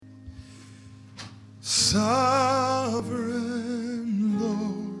Sovereign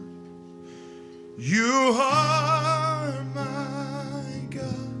Lord, you are my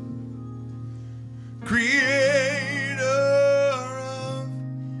God, creator of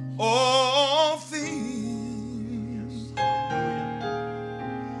all things,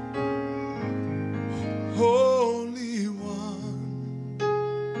 Holy One,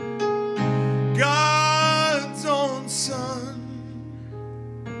 God's own Son,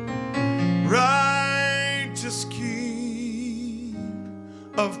 righteous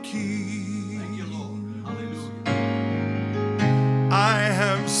King of kings. Thank you, Lord. Hallelujah. I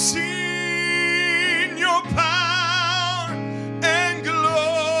have seen your power and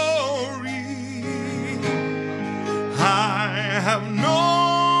glory. I have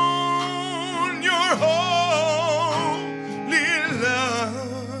known your holy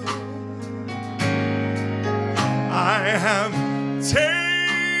love. I have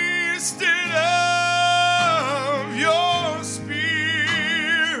tasted of your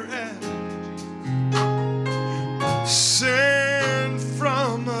spirit, sent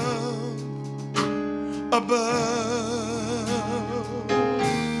from above.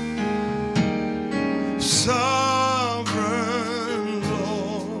 Sovereign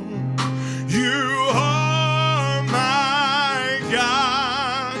Lord, you are my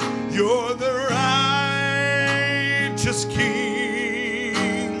God. You're the righteous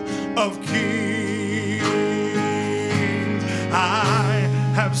King of kings. I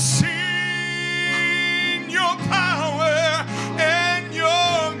have seen your power and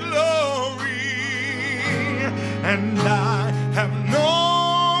your glory, and I have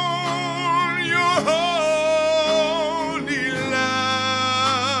known your holy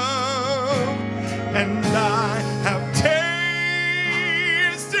love, and I have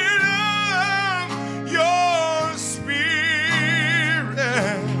tasted of your spirit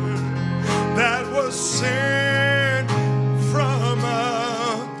that was sent from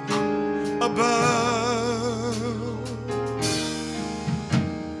above.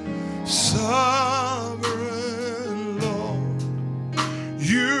 Sovereign Lord,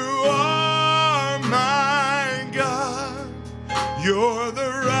 you are my God. You're the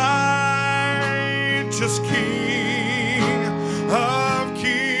righteous King of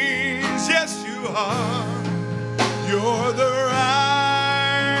kings. Yes, you are. You're the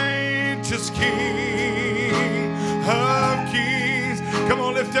righteous King of kings. Come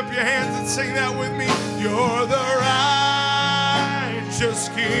on, lift up your hands and sing that with me. You're the righteous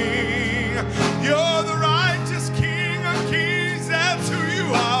King. You're the righteous King of kings. That's who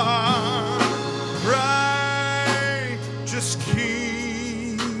you are. Righteous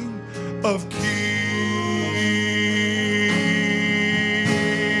King of kings.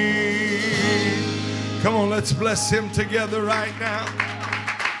 Come on, let's bless him together right now.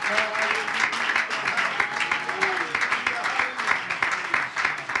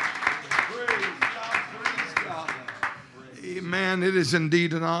 Amen. It is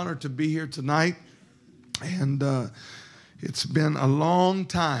indeed an honor to be here tonight. And it's been a long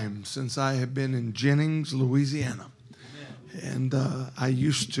time since I have been in Jennings, Louisiana. And I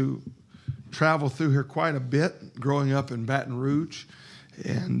used to travel through here quite a bit growing up in Baton Rouge.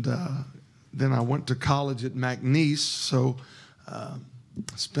 And then I went to college at McNeese. So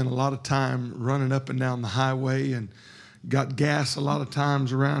spent a lot of time running up and down the highway and got gas a lot of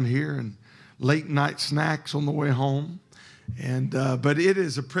times around here and late night snacks on the way home. And but it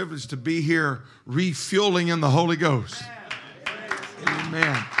is a privilege to be here refueling in the Holy Ghost.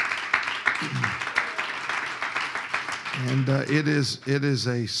 Amen. And it is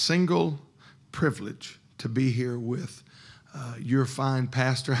a single privilege to be here with your fine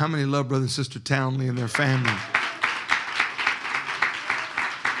pastor. How many love Brother and Sister Townley and their family?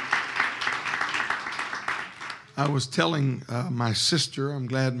 I was telling my sister, I'm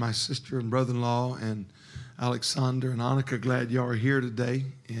glad my sister and brother-in-law and Alexander and Annika, glad y'all are here today.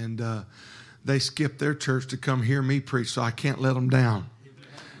 And they skipped their church to come hear me preach, so I can't let them down.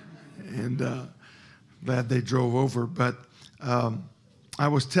 And glad they drove over. But I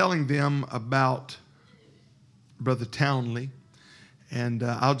was telling them about Brother Townley, and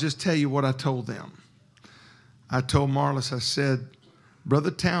I'll just tell you what I told them. I told Marlis, I said, Brother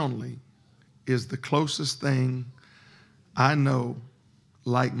Townley is the closest thing I know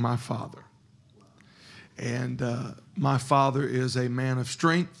like my father. And my father is a man of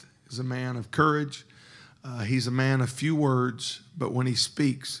strength, is a man of courage. He's a man of few words, but when he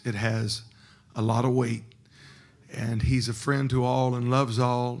speaks, it has a lot of weight. And he's a friend to all and loves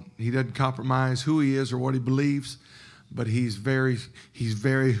all. He doesn't compromise who he is or what he believes, but he's very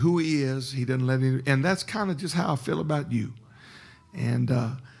who he is. He doesn't let any, and that's kind of just how I feel about you. And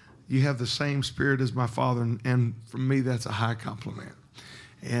you have the same spirit as my father, and for me, that's a high compliment.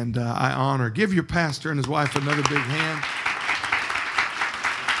 And I honor. Give your pastor and his wife another big hand.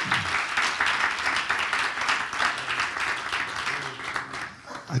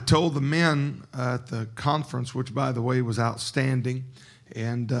 I told the men at the conference, which, by the way, was outstanding,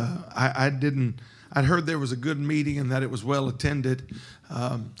 and I'd heard there was a good meeting and that it was well attended.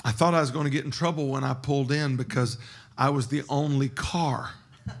 I thought I was going to get in trouble when I pulled in because I was the only car.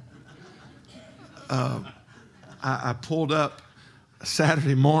 I pulled up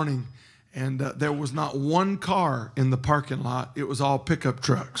Saturday morning, and there was not one car in the parking lot. It was all pickup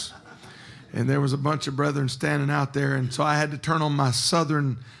trucks. And there was a bunch of brethren standing out there, and so I had to turn on my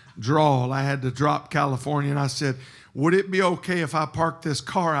southern drawl. I had to drop California, and I said, would it be okay if I parked this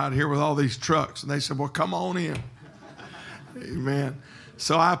car out here with all these trucks? And they said, well, come on in. Amen.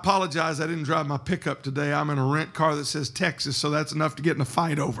 So I apologize. I didn't drive my pickup today. I'm in a rent car that says Texas, so that's enough to get in a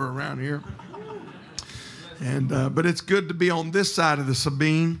fight over around here. And but it's good to be on this side of the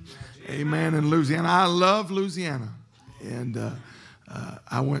Sabine. Amen. In Louisiana. I love Louisiana. And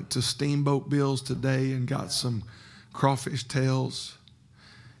I went to Steamboat Bill's today and got some crawfish tails.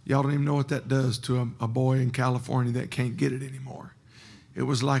 Y'all don't even know what that does to a boy in California that can't get it anymore. It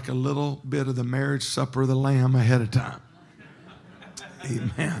was like a little bit of the marriage supper of the Lamb ahead of time.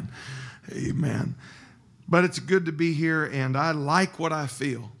 Amen. Amen. But it's good to be here, and I like what I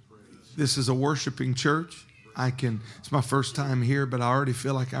feel. This is a worshiping church. It's my first time here, but I already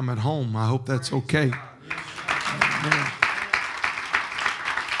feel like I'm at home. I hope that's okay. Amen.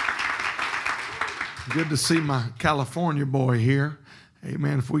 Good to see my California boy here.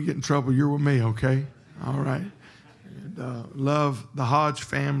 Amen. If we get in trouble, you're with me, okay? All right. And, love the Hodge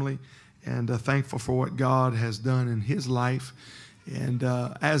family, and thankful for what God has done in his life. And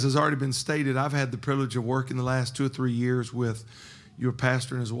as has already been stated, I've had the privilege of working the last 2 or 3 years with your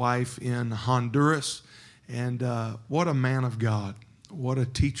pastor and his wife in Honduras. And what a man of God. What a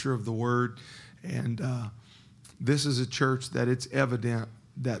teacher of the word. And this is a church that it's evident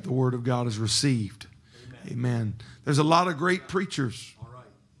that the word of God is received. Amen. There's a lot of great preachers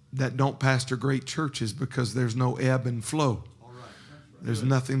that don't pastor great churches because there's no ebb and flow. There's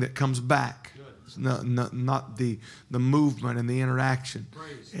nothing that comes back. It's not the movement and the interaction.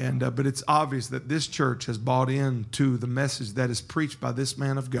 And but it's obvious that this church has bought into the message that is preached by this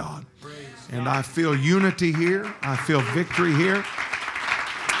man of God. And I feel unity here. I feel victory here.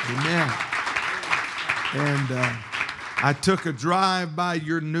 Amen. And I took a drive by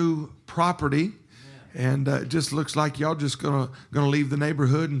your new property. And it just looks like y'all just gonna leave the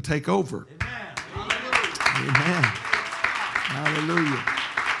neighborhood and take over. Amen. Hallelujah.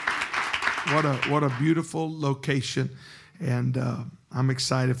 What a beautiful location, and I'm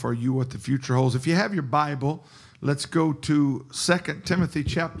excited for you what the future holds. If you have your Bible, let's go to 2 Timothy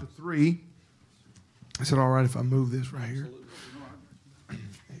chapter 3. Is it all right if I move this right here?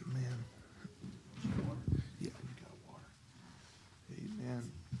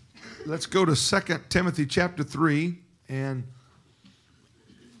 Let's go to 2 Timothy chapter 3, and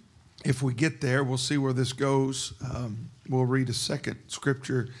if we get there, we'll see where this goes. We'll read a second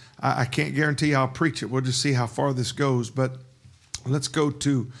scripture. I can't guarantee I'll preach it. We'll just see how far this goes. But let's go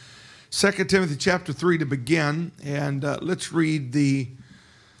to 2 Timothy chapter 3 to begin, and let's read the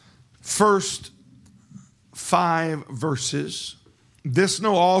first 5 verses. This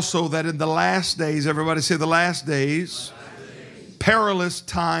know also that in the last days, everybody say the last days, perilous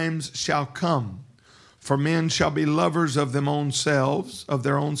times shall come, for men shall be lovers of their own selves,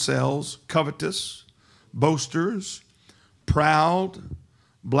 covetous, boasters, proud,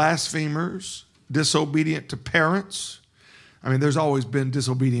 blasphemers, disobedient to parents. I mean, there's always been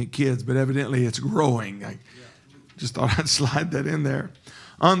disobedient kids, but evidently it's growing. I just thought I'd slide that in there.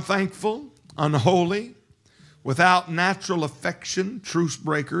 Unthankful, unholy, without natural affection, truce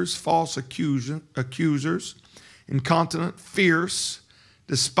breakers, false accusers, incontinent, fierce,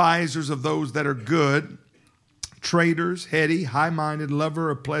 despisers of those that are good, traitors, heady, high-minded, lover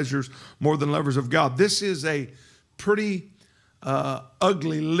of pleasures more than lovers of God. This is a pretty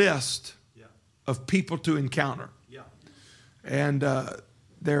ugly list of people to encounter. And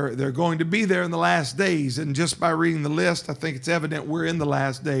they're going to be there in the last days. And just by reading the list, I think it's evident we're in the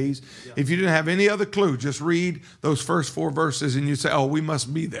last days. If you didn't have any other clue, just read those first 4 verses and you say, oh, we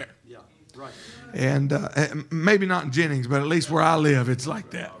must be there. Right. And maybe not in Jennings, but at least where I live, it's like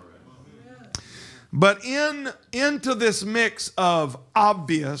that. But into this mix of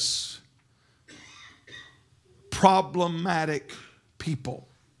obvious, problematic people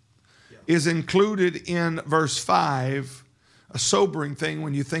is included in verse 5, a sobering thing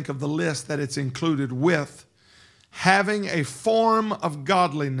when you think of the list that it's included with. having a form of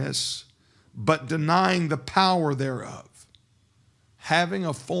godliness, but denying the power thereof. Having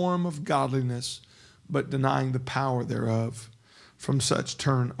a form of godliness, but denying the power thereof. From such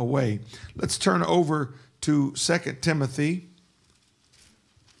turn away. Let's turn over to 2 Timothy.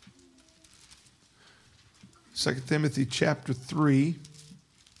 2 Timothy chapter 3.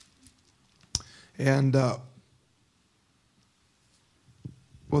 And, well,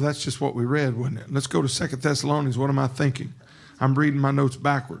 that's just what we read, wasn't it? Let's go to 2 Thessalonians. What am I thinking? I'm reading my notes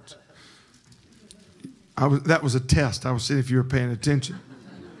backwards. That was a test. I was seeing if you were paying attention.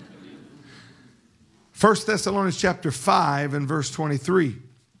 1 Thessalonians chapter 5 and verse 23.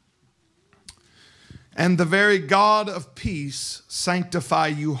 And the very God of peace sanctify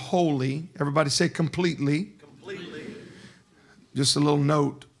you wholly. Everybody say completely. Completely. Just a little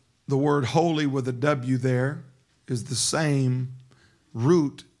note. The word holy with a W there is the same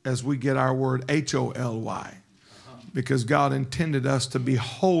root as we get our word H-O-L-Y. Because God intended us to be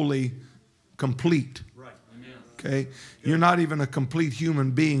wholly complete. Okay? You're not even a complete human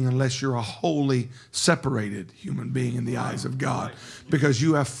being unless you're a wholly separated human being in the eyes of God, because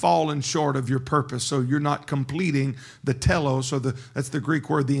you have fallen short of your purpose. So you're not completing the telos, or that's the Greek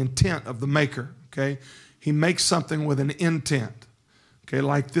word, the intent of the maker. Okay? He makes something with an intent. Okay?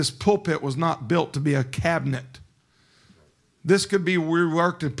 Like this pulpit was not built to be a cabinet. This could be, we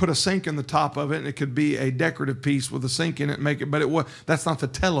worked and put a sink in the top of it, and it could be a decorative piece with a sink in it and make it, but that's not the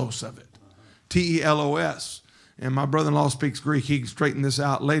telos of it. T-E-L-O-S. And my brother-in-law speaks Greek. He can straighten this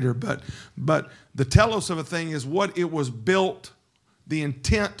out later. But the telos of a thing is what it was built, the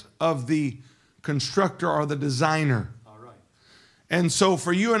intent of the constructor or the designer. All right. And so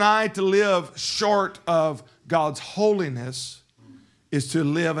for you and I to live short of God's holiness is to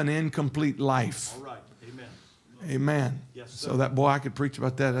live an incomplete life. All right. Amen. Amen. Yes, so that, boy, I could preach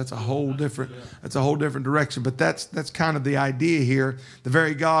about that. That's a whole different direction. But that's kind of the idea here. The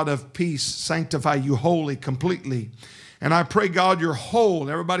very God of peace sanctify you wholly, completely. And I pray, God, you're whole.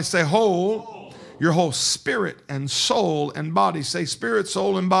 Everybody say whole. Whole. Your whole spirit and soul and body. Say spirit,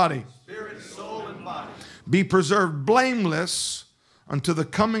 soul, and body. Spirit, soul, and body. Be preserved blameless unto the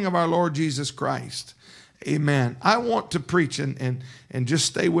coming of our Lord Jesus Christ. Amen. I want to preach, and just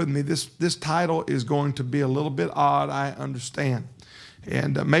stay with me. This title is going to be a little bit odd, I understand.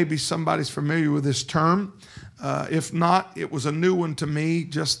 And maybe somebody's familiar with this term. If not, it was a new one to me.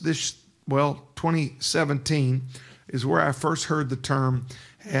 Just 2017 is where I first heard the term.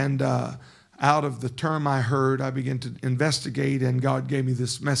 And out of the term I heard, I began to investigate, and God gave me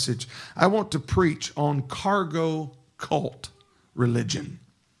this message. I want to preach on cargo cult religion.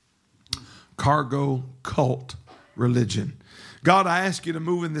 Cargo cult religion. God, I ask you to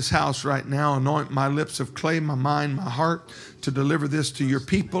move in this house right now. Anoint my lips of clay, my mind, my heart, to deliver this to your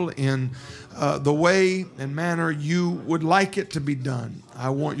people in the way and manner you would like it to be done. I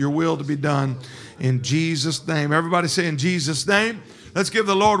want your will to be done in Jesus' name. Everybody say in Jesus' name. Let's give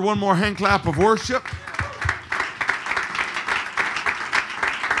the Lord one more hand clap of worship.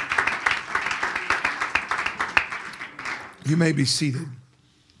 You may be seated.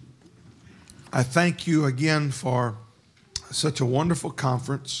 I thank you again for such a wonderful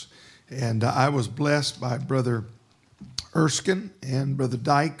conference. And I was blessed by Brother Erskine and Brother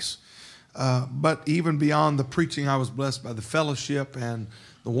Dykes. But even beyond the preaching, I was blessed by the fellowship and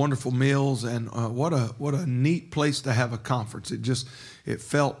the wonderful meals. And what a neat place to have a conference. It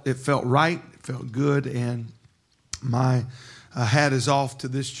felt right. It felt good. And my hat is off to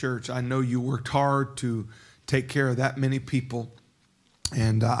this church. I know you worked hard to take care of that many people.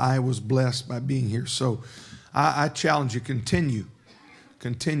 And I was blessed by being here. So I challenge you, continue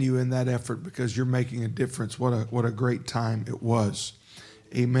in that effort, because you're making a difference. What a great time it was.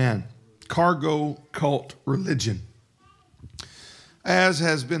 Amen. Cargo cult religion. As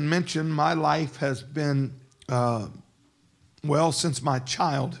has been mentioned, my life has been, since my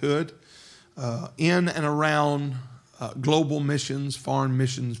childhood, in and around global missions, foreign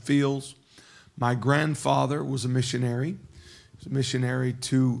missions fields. My grandfather was a missionary. He was a missionary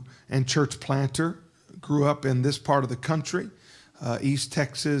and church planter. Grew up in this part of the country, East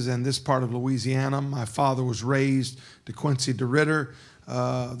Texas and this part of Louisiana. My father was raised to Quincy DeRitter,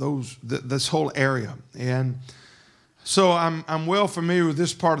 this whole area. And so I'm well familiar with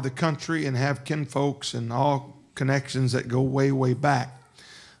this part of the country and have kinfolks and all connections that go way, way back.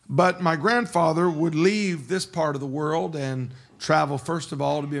 But my grandfather would leave this part of the world and travel, first of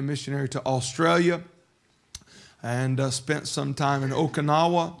all, to be a missionary to Australia, and spent some time in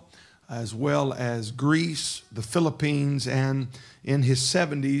Okinawa, as well as Greece, the Philippines, and in his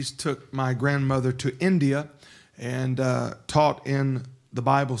 70s took my grandmother to India and taught in the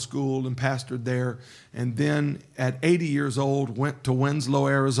Bible school and pastored there. And then at 80 years old, went to Winslow,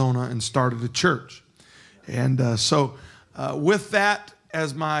 Arizona, and started a church. And so with that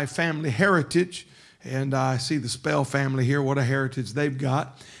as my family heritage, and I see the Spell family here, what a heritage they've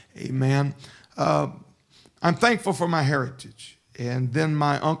got. Amen. I'm thankful for my heritage. And then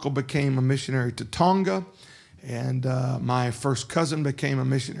my uncle became a missionary to Tonga. And my first cousin became a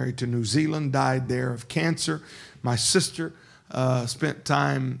missionary to New Zealand, died there of cancer. My sister spent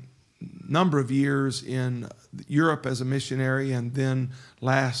time, number of years in Europe as a missionary, and then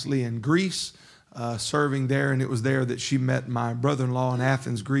lastly in Greece, serving there. And it was there that she met my brother-in-law in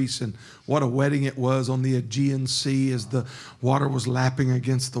Athens, Greece. And what a wedding it was on the Aegean Sea as the water was lapping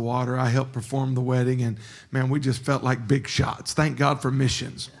against the water. I helped perform the wedding, and man, we just felt like big shots. Thank God for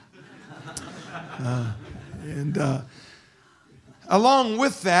missions. And along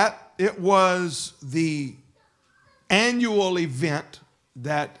with that, it was the annual event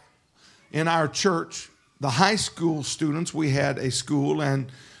that in our church, the high school students, we had a school,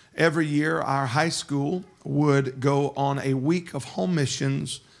 and every year our high school would go on a week of home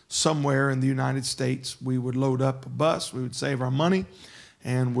missions somewhere in the United States. We would load up a bus, we would save our money,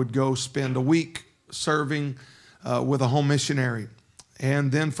 and would go spend a week serving with a home missionary.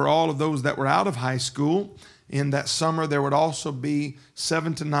 And then for all of those that were out of high school, in that summer, there would also be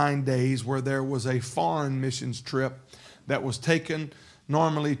 7 to 9 days where there was a foreign missions trip that was taken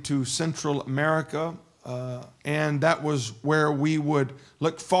normally to Central America, and that was where we would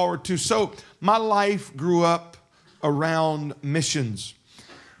look forward to. So my life grew up around missions,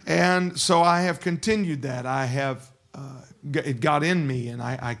 and so I have continued that. I have it got in me, and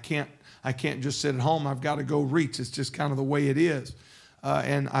I can't just sit at home. I've got to go reach. It's just kind of the way it is,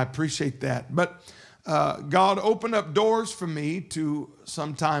 and I appreciate that. But God opened up doors for me to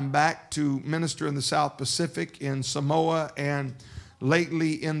some time back to minister in the South Pacific, in Samoa, and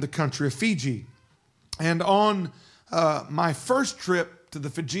lately in the country of Fiji. And on my first trip to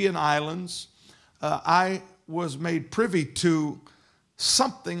the Fijian Islands, I was made privy to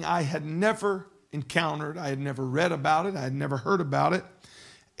something I had never encountered. I had never read about it. I had never heard about it.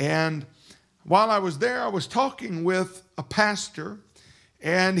 And while I was there, I was talking with a pastor,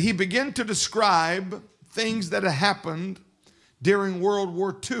 and he began to describe things that had happened during World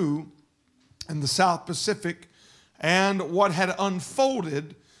War II in the South Pacific and what had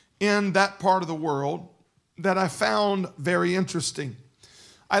unfolded in that part of the world that I found very interesting.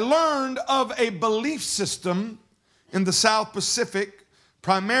 I learned of a belief system in the South Pacific,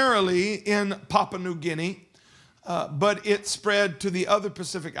 primarily in Papua New Guinea, but it spread to the other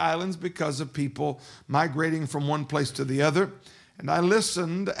Pacific islands because of people migrating from one place to the other. And I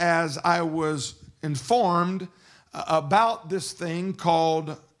listened as I was informed about this thing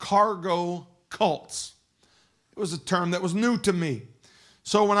called cargo cults. It was a term that was new to me.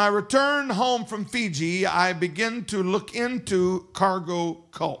 So when I returned home from Fiji, I began to look into cargo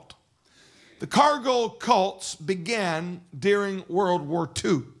cult. The cargo cults began during World War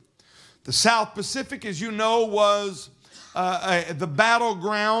II. The South Pacific, as you know, was the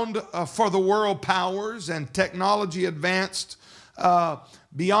battleground for the world powers, and technology advanced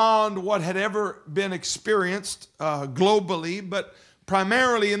beyond what had ever been experienced globally, but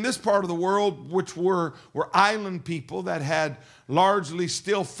primarily in this part of the world, which were island people that had largely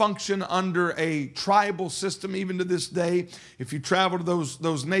still function under a tribal system even to this day. If you travel to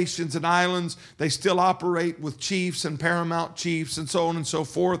those nations and islands, they still operate with chiefs and paramount chiefs and so on and so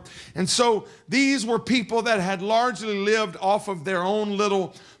forth. And so these were people that had largely lived off of their own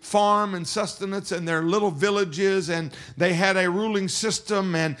little farm and sustenance and their little villages, and they had a ruling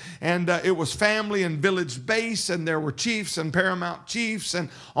system, and it was family and village based, and there were chiefs and paramount chiefs, and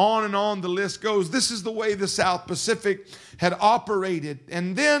on the list goes. This is the way the South Pacific had operated.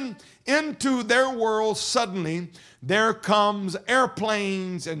 And then into their world, suddenly there comes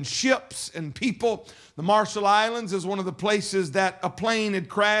airplanes and ships and people. The Marshall Islands is one of the places that a plane had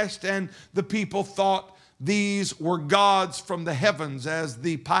crashed, and the people thought these were gods from the heavens. As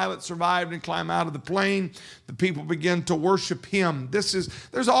the pilot survived and climbed out of the plane, the people began to worship him.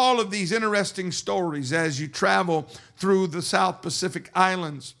 There's all of these interesting stories as you travel through the South Pacific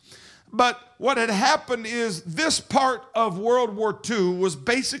Islands. But what had happened is this part of World War II was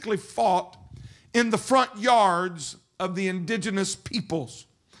basically fought in the front yards of the indigenous peoples.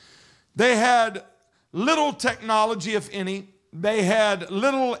 They had little technology, if any. They had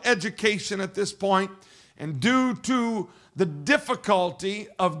little education at this point. And due to the difficulty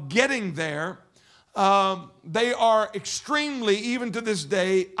of getting there, they are extremely, even to this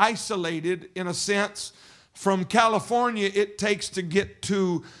day, isolated in a sense from California it takes to get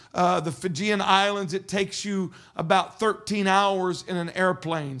to the Fijian Islands. It takes you about 13 hours in an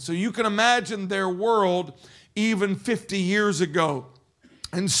airplane. So you can imagine their world even 50 years ago.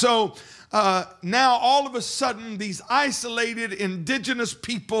 And so now all of a sudden these isolated indigenous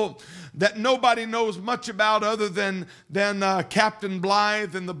people that nobody knows much about other than Captain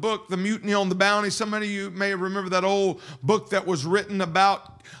Blythe in the book, The Mutiny on the Bounty. Some of you may remember that old book that was written about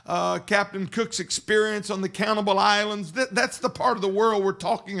Captain Cook's experience on the Cannibal Islands. That's the part of the world we're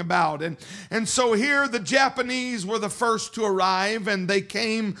talking about. And so here the Japanese were the first to arrive, and they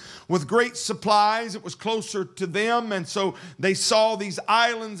came with great supplies. It was closer to them, and so they saw these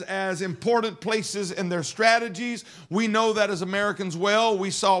islands as important places in their strategies. We know that as Americans well.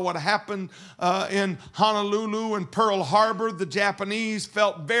 We saw what happened in Honolulu and Pearl Harbor. The Japanese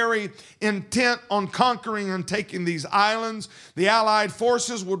felt very intent on conquering and taking these islands. The Allied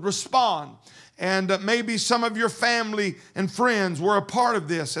forces would respond. And maybe some of your family and friends were a part of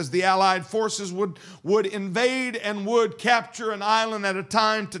this as the Allied forces would invade and would capture an island at a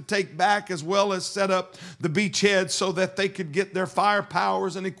time to take back, as well as set up the beachhead so that they could get their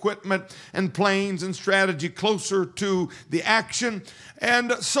firepowers and equipment and planes and strategy closer to the action.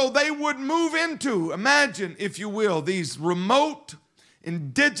 And so they would move into, imagine, if you will, these remote,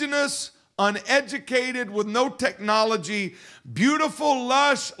 indigenous, uneducated, with no technology, beautiful,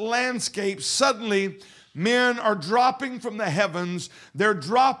 lush landscapes. Suddenly, men are dropping from the heavens. They're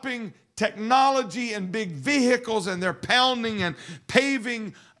dropping technology and big vehicles, and they're pounding and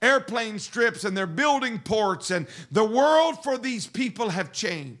paving airplane strips, and they're building ports, and the world for these people have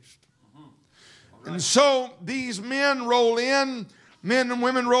changed. And so these men roll in. Men and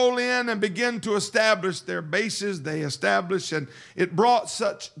women roll in and begin to establish their bases. They establish, and it brought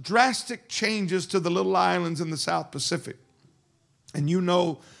such drastic changes to the little islands in the South Pacific. And you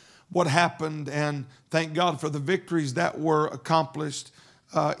know what happened, and thank God for the victories that were accomplished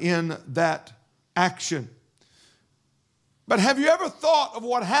in that action. But have you ever thought of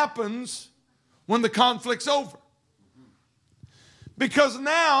what happens when the conflict's over? Because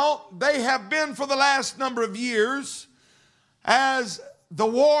now they have been, for the last number of years, as the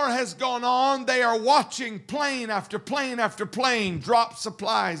war has gone on, they are watching plane after plane after plane drop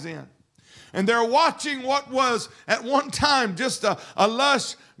supplies in. And they're watching what was at one time just a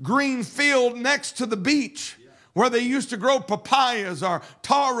lush green field next to the beach, where they used to grow papayas or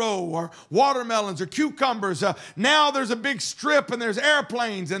taro or watermelons or cucumbers. Now there's a big strip, and there's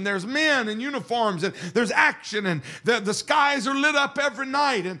airplanes, and there's men in uniforms, and there's action, and the skies are lit up every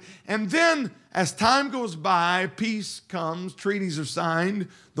night. And then as time goes by, peace comes, treaties are signed,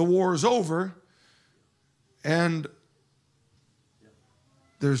 the war is over, and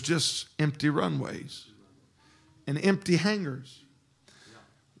there's just empty runways and empty hangars.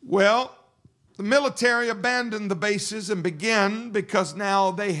 Well, the military abandoned the bases and began, because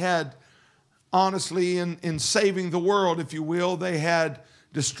now they had, honestly, in saving the world, if you will, they had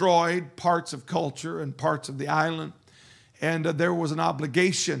destroyed parts of culture and parts of the island. And there was an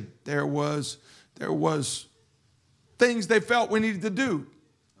obligation. There was things they felt we needed to do.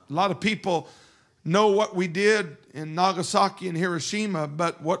 A lot of people know what we did in Nagasaki and Hiroshima,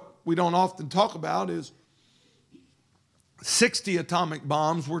 but what we don't often talk about is 60 atomic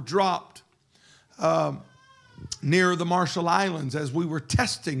bombs were dropped near the Marshall Islands as we were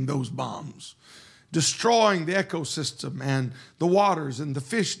testing those bombs, destroying the ecosystem and the waters, and the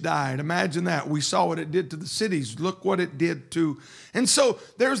fish died. Imagine that. We saw what it did to the cities. Look what it did to. And so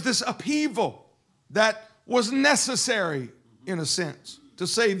there's this upheaval that was necessary, in a sense, to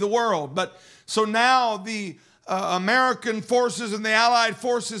save the world. But so now the American forces and the Allied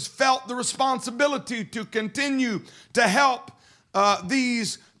forces felt the responsibility to continue to help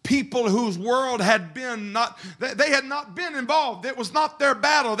these people whose world had been they had not been involved. It was not their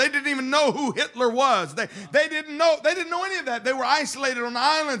battle. They didn't even know who Hitler was. They didn't know any of that. They were isolated on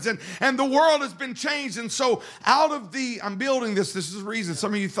islands, and the world has been changed. And so I'm building this is the reason.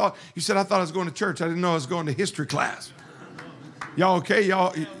 Some of you said, I thought I was going to church. I didn't know I was going to history class. Y'all okay?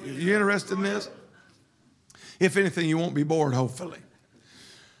 Y'all, you interested in this? If anything, you won't be bored, hopefully.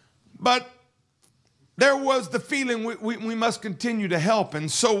 But there was the feeling we must continue to help. And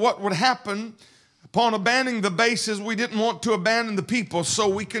so what would happen upon abandoning the bases, we didn't want to abandon the people. So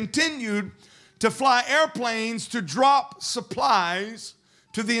we continued to fly airplanes to drop supplies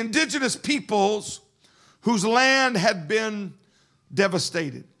to the indigenous peoples whose land had been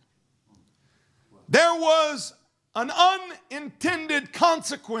devastated. There was an unintended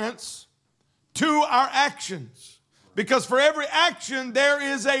consequence to our actions, because for every action there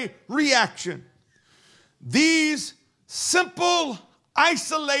is a reaction. These simple,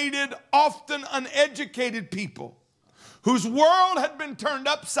 isolated, often uneducated people whose world had been turned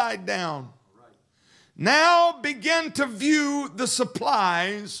upside down now began to view the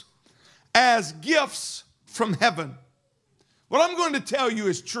supplies as gifts from heaven. What I'm going to tell you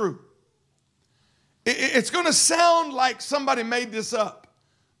is true. It's going to sound like somebody made this up,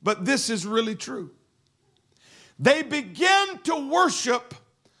 but this is really true. They began to worship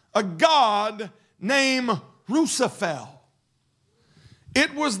a god named Rusafel.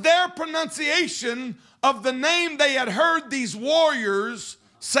 It was their pronunciation of the name they had heard these warriors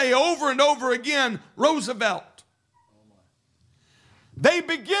say over and over again, Roosevelt. They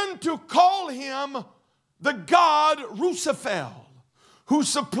began to call him the god Rusafel, who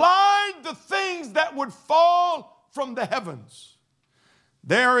supplied the things that would fall from the heavens.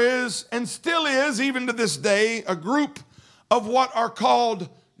 There is, and still is, even to this day, a group of what are called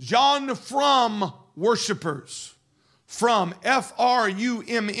John Frum worshipers. Frum,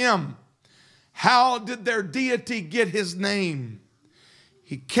 F-R-U-M-M. How did their deity get his name?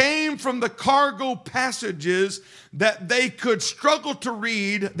 He came from the cargo passages that they could struggle to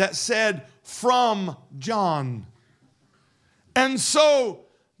read that said, from John. And so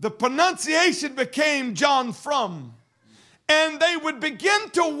the pronunciation became John Frum. And they would begin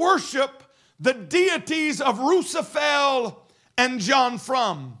to worship the deities of Rusafel and John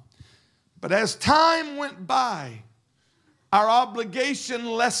Frum. But as time went by, our obligation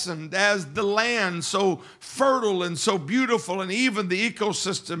lessened as the land so fertile and so beautiful, and even the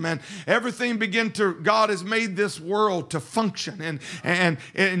ecosystem and everything began to, God has made this world to function. And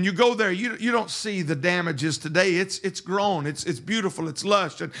you go there, you don't see the damages today. It's grown, it's beautiful, it's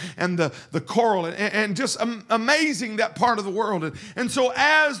lush, and the coral, and just amazing, that part of the world. And so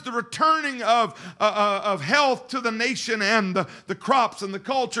as the returning of health to the nation and the crops and the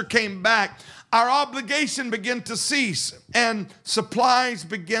culture came back, our obligation began to cease, and supplies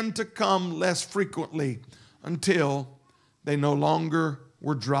began to come less frequently until they no longer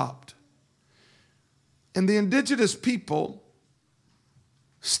were dropped. And the indigenous people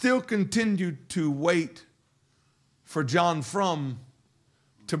still continued to wait for John Frum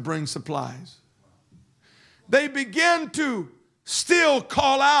to bring supplies. They began to still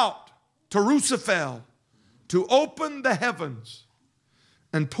call out to Rusafel to open the heavens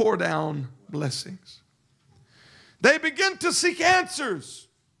and pour down blessings. They begin to seek answers,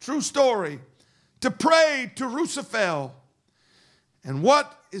 true story, to pray to Rusafel. And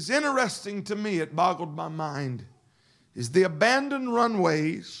what is interesting to me, it boggled my mind, is the abandoned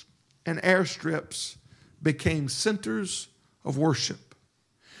runways and airstrips became centers of worship.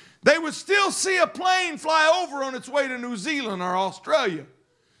 They would still see a plane fly over on its way to New Zealand or Australia,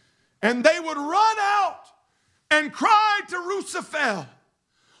 and they would run out and cry to Rusafel,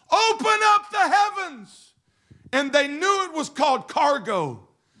 open up the heavens. And they knew it was called cargo.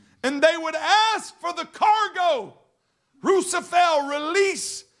 And they would ask for the cargo. Rusafel,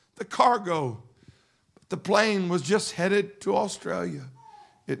 release the cargo. But the plane was just headed to Australia.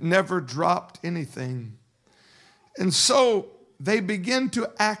 It never dropped anything. And so they begin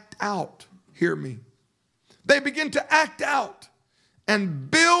to act out. Hear me. They begin to act out and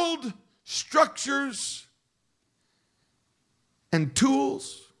build structures and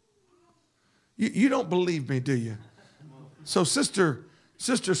tools. You don't believe me, do you? So sister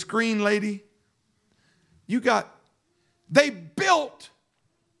screen lady, they built,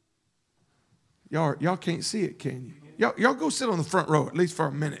 y'all can't see it, can you? Y'all go sit on the front row, at least for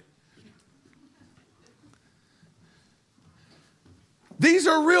a minute. These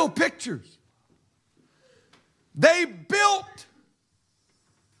are real pictures. They built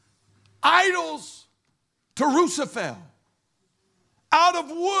idols to Rusafel out of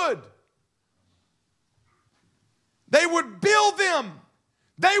wood. They would build them.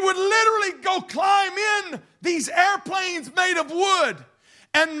 They would literally go climb in these airplanes made of wood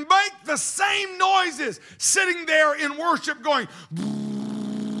and make the same noises sitting there in worship going,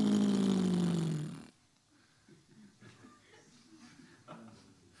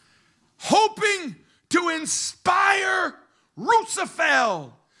 hoping to inspire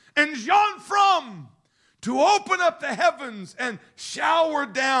Rusafel and Jean Frum to open up the heavens and shower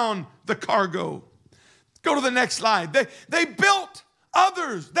down the cargo. Go to the next slide. They built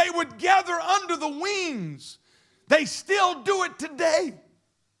others. They would gather under the wings. They still do it today.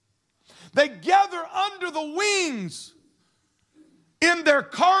 They gather under the wings in their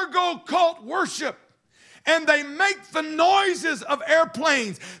cargo cult worship, and they make the noises of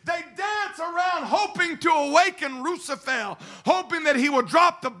airplanes. They dance around hoping to awaken Rusafel, hoping that he will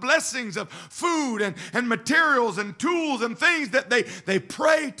drop the blessings of food and materials and tools and things that they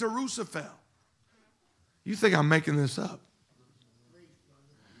pray to Rusafel. You think I'm making this up?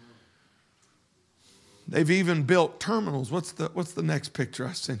 They've even built terminals. What's the next picture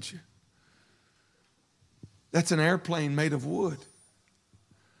I sent you? That's an airplane made of wood.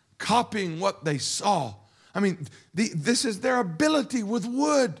 Copying what they saw. I mean, this is their ability with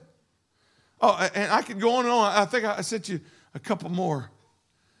wood. Oh, and I could go on and on. I think I sent you a couple more,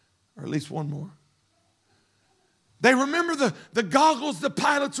 or at least one more. They remember the goggles the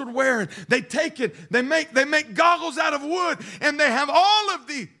pilots would wear. And they take it, they make goggles out of wood, and they have all of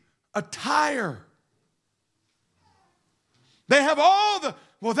the attire. They have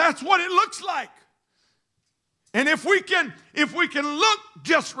well, that's what it looks like. And if we can look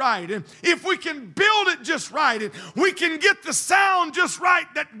just right, and if we can build it just right, and we can get the sound just right,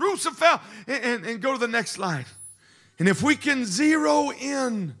 that Roosevelt, and go to the next slide. And if we can zero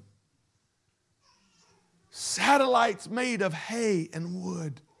in satellites made of hay and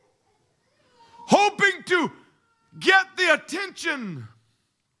wood, hoping to get the attention.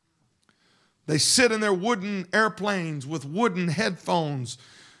 They sit in their wooden airplanes with wooden headphones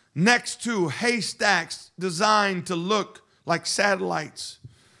next to haystacks designed to look like satellites,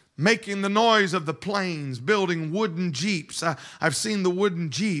 making the noise of the planes, building wooden jeeps. I've seen the wooden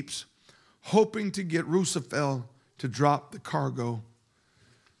jeeps, hoping to get Roosevelt to drop the cargo.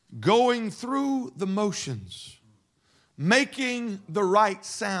 Going through the motions, making the right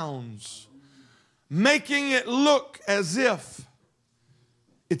sounds, making it look as if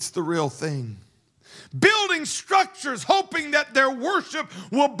it's the real thing. Building structures, hoping that their worship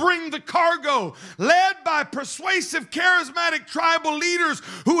will bring the cargo, led by persuasive, charismatic tribal leaders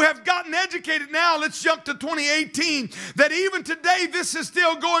who have gotten educated now. Let's jump to 2018, that even today this is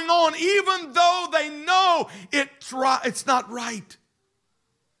still going on, even though they know it's not right.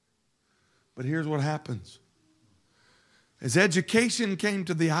 But here's what happens. As education came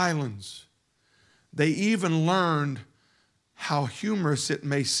to the islands, they even learned how humorous it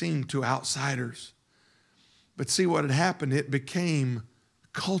may seem to outsiders. But see what had happened? It became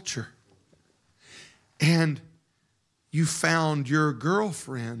culture. And you found your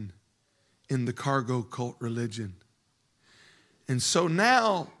girlfriend in the cargo cult religion. And so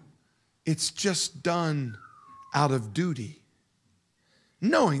now it's just done out of duty,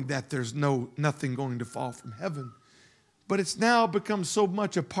 knowing that there's nothing going to fall from heaven. But it's now become so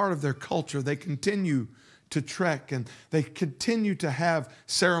much a part of their culture. They continue to trek, and they continue to have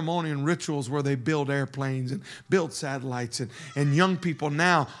ceremony and rituals where they build airplanes and build satellites. And young people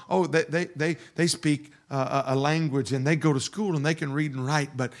now, they speak a language, and they go to school and they can read and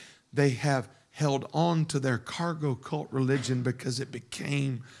write, but they have held on to their cargo cult religion because it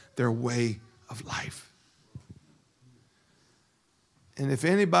became their way of life. And if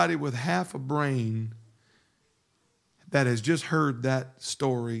anybody with half a brain that has just heard that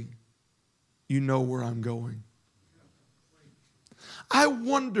story, you know where I'm going. I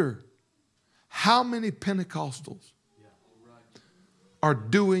wonder how many Pentecostals are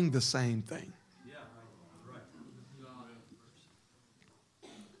doing the same thing.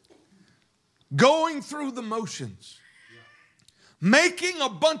 Going through the motions, making a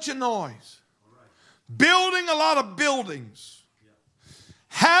bunch of noise, building a lot of buildings,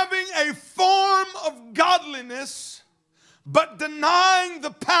 having a form of godliness, but denying the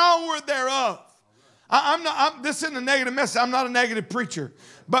power thereof. This isn't a negative message. I'm not a negative preacher.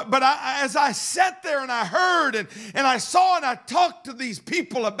 But as I sat there and I heard and I saw and I talked to these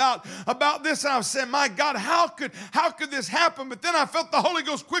people about this, and I was saying, my God, how could this happen? But then I felt the Holy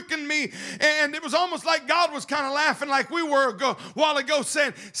Ghost quicken me, and it was almost like God was kind of laughing like we were a while ago,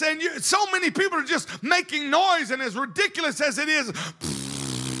 saying so many people are just making noise, and as ridiculous as it is,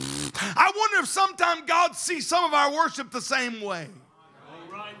 I wonder if sometime God sees some of our worship the same way.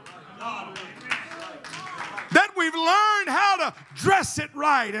 That we've learned how to dress it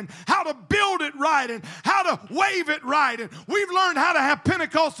right, and how to build it right, and how to wave it right. And we've learned how to have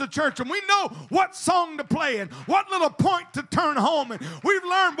Pentecostal church, and we know what song to play and what little point to turn home. And we've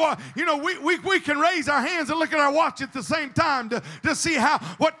learned, boy, we can raise our hands and look at our watch at the same time to see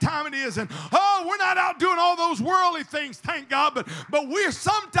what time it is. And we're not out doing all those worldly things, thank God, but we're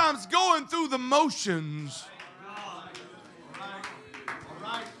sometimes going through the motions,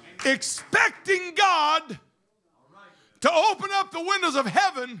 expecting God to open up the windows of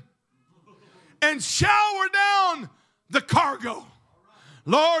heaven and shower down the cargo.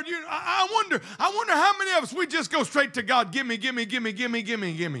 Lord, I wonder how many of us, we just go straight to God. Give me, give me, give me, give me, give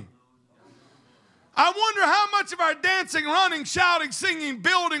me, give me. I wonder how much of our dancing, running, shouting, singing,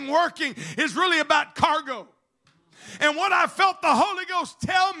 building, working is really about cargo. And what I felt the Holy Ghost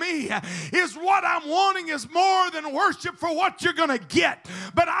tell me is what I'm wanting is more than worship for what you're going to get.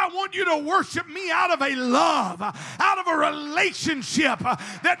 But I want you to worship me out of a love, out of a relationship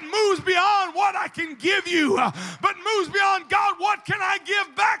that moves beyond what I can give you, but moves beyond, God, what can I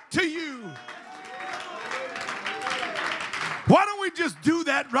give back to you? Why don't we just do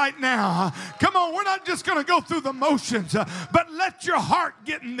that right now? Come on, we're not just going to go through the motions, but let your heart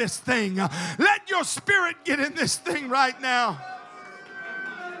get in this thing. Let your spirit get in this thing right now.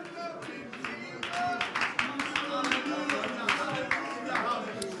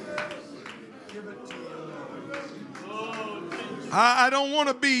 I don't want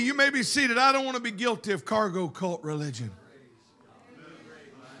to be, you may be seated, I don't want to be guilty of cargo cult religion.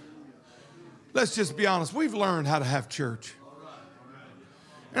 Let's just be honest. We've learned how to have church.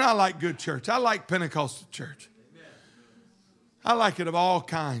 And I like good church. I like Pentecostal church. I like it of all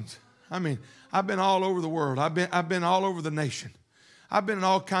kinds. I mean, I've been all over the world. I've been all over the nation. I've been in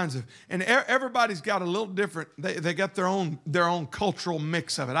all kinds of, and everybody's got a little different. They got their own cultural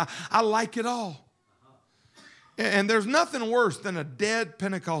mix of it. I like it all. And there's nothing worse than a dead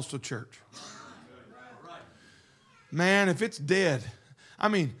Pentecostal church. Man, if it's dead, I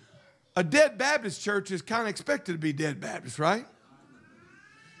mean, a dead Baptist church is kind of expected to be dead Baptist, right?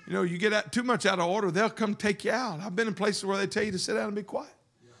 You know, you get too much out of order, they'll come take you out. I've been in places where they tell you to sit down and be quiet.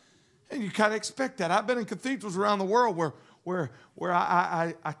 And you kind of expect that. I've been in cathedrals around the world where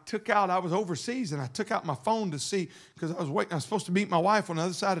I took out, I was overseas, and I took out my phone to see, because I was supposed to meet my wife on the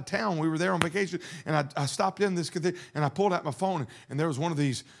other side of town. We were there on vacation, and I stopped in this cathedral, and I pulled out my phone, and there was one of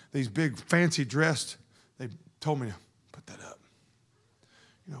these big fancy dressed, they told me to put that up.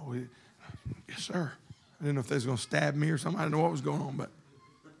 You know, yes, sir. I didn't know if they was going to stab me or something. I didn't know what was going on, but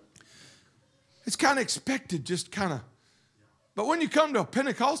it's kind of expected, just kind of. But when you come to a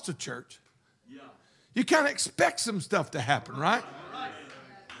Pentecostal church, you kind of expect some stuff to happen, right?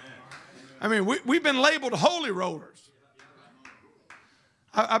 I mean, we've been labeled holy rollers.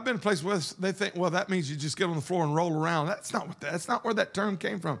 I've been in places where they think, well, that means you just get on the floor and roll around. That's not where that term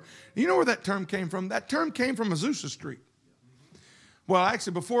came from. You know where that term came from? That term came from Azusa Street. Well,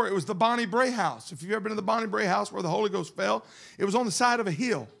 actually, before it was the Bonnie Bray House. If you've ever been to the Bonnie Bray House where the Holy Ghost fell, it was on the side of a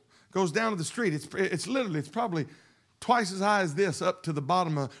hill. Goes down to the street. It's probably twice as high as this up to the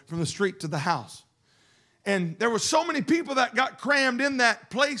bottom from the street to the house. And there were so many people that got crammed in that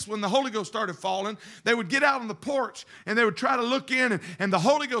place when the Holy Ghost started falling. They would get out on the porch and they would try to look in, and the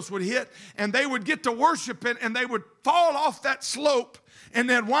Holy Ghost would hit, and they would get to worship it, and they would fall off that slope, and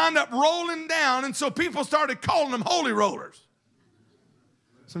they'd wind up rolling down. And so people started calling them holy rollers.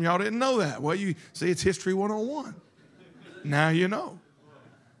 Some of y'all didn't know that. Well, you see, it's History 101. Now you know.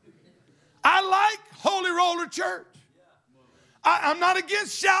 I like Holy Roller Church. I'm not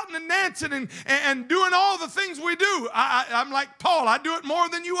against shouting and dancing and doing all the things we do. I'm like Paul. I do it more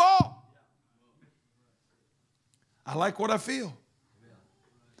than you all. I like what I feel.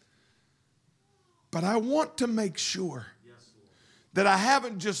 But I want to make sure that I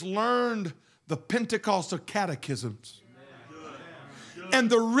haven't just learned the Pentecostal catechisms and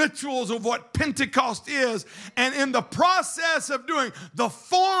the rituals of what Pentecost is, and in the process of doing the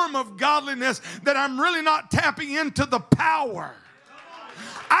form of godliness, that I'm really not tapping into the power.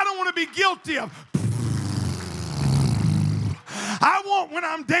 I don't want to be guilty of. I want, when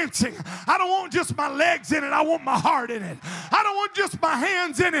I'm dancing, I don't want just my legs in it. I want my heart in it. I don't want just my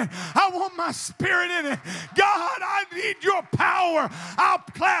hands in it. I want my spirit in it. God, I need your power. I'll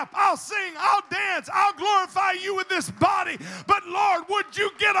clap, I'll sing, I'll dance, I'll glorify you with this body. But Lord, would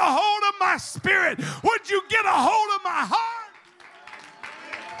you get a hold of my spirit? Would you get a hold of my heart?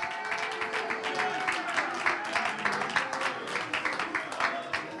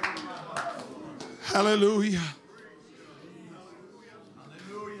 Hallelujah.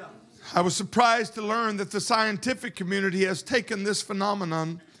 I was surprised to learn that the scientific community has taken this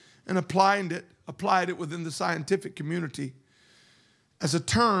phenomenon and applied it within the scientific community as a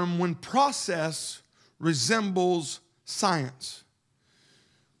term when process resembles science.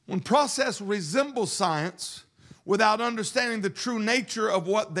 When process resembles science without understanding the true nature of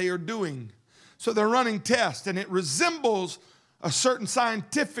what they are doing. So they're running tests and it resembles a certain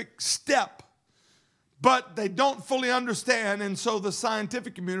scientific step, but they don't fully understand. And so the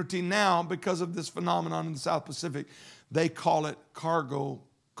scientific community now, because of this phenomenon in the South Pacific, they call it cargo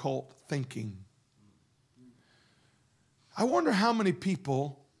cult thinking. I wonder how many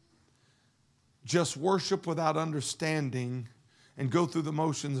people just worship without understanding and go through the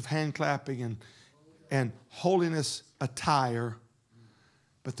motions of hand clapping and holiness attire,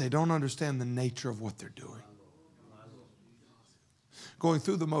 but they don't understand the nature of what they're doing. going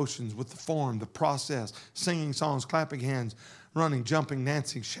through the motions with the form, the process, singing songs, clapping hands, running, jumping,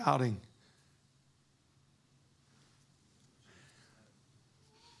 dancing, shouting.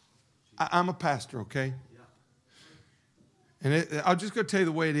 I'm a pastor, okay? And I'll just go tell you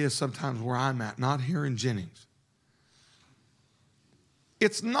the way it is sometimes where I'm at, not here in Jennings.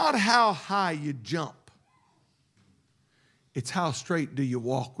 It's not how high you jump. It's how straight do you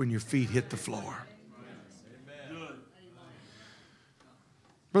walk when your feet hit the floor. Amen.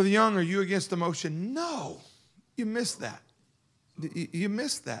 Brother Young, are you against emotion? No. You missed that. You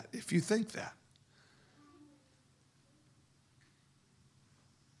missed that if you think that.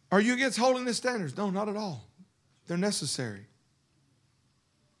 Are you against holiness standards? No, not at all. They're necessary.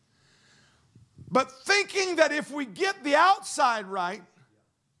 But thinking that if we get the outside right,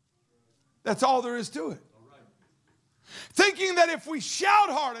 that's all there is to it. Thinking that if we shout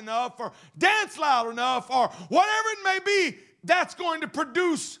hard enough or dance loud enough or whatever it may be, that's going to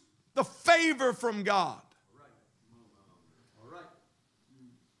produce the favor from God.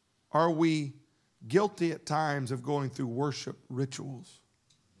 Are we guilty at times of going through worship rituals?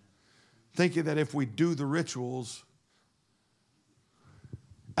 Thinking that if we do the rituals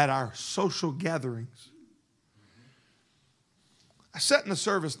at our social gatherings. I sat in a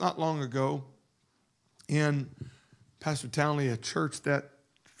service not long ago in Pastor Townley, a church that,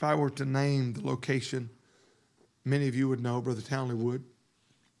 if I were to name the location, many of you would know, Brother Townley would.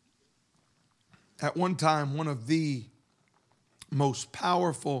 At one time, one of the most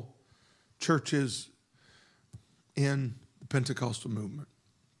powerful churches in the Pentecostal movement.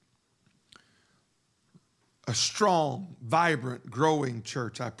 A strong, vibrant, growing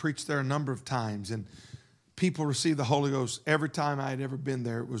church. I preached there a number of times, and people received the Holy Ghost every time I had ever been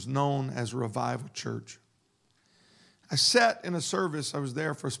there. It was known as a revival church. I sat in a service. I was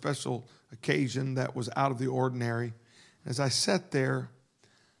there for a special occasion that was out of the ordinary. As I sat there,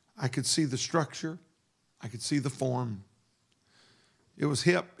 I could see the structure. I could see the form. It was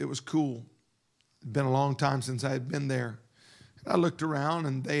hip. It was cool. It had been a long time since I had been there. And I looked around,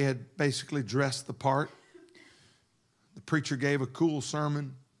 and they had basically dressed the part. The preacher gave a cool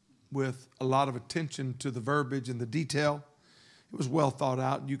sermon with a lot of attention to the verbiage and the detail. It was well thought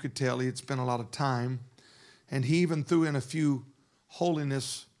out. You could tell he had spent a lot of time. And he even threw in a few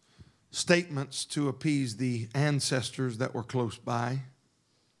holiness statements to appease the ancestors that were close by.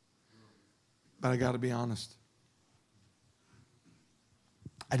 But I got to be honest,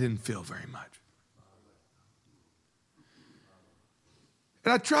 I didn't feel very much.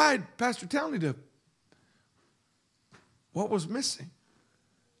 And I tried, Pastor Townley, what was missing?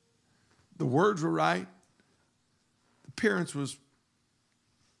 The words were right. The appearance was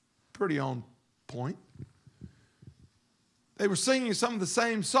pretty on point. They were singing some of the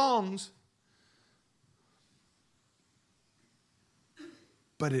same songs,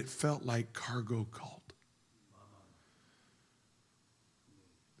 but it felt like cargo cult.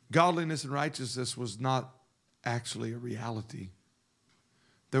 Godliness and righteousness was not actually a reality.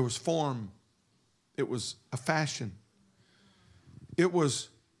 There was form. It was a fashion. It was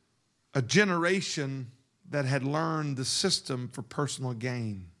a generation that had learned the system for personal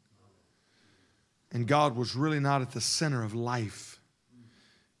gain. And God was really not at the center of life.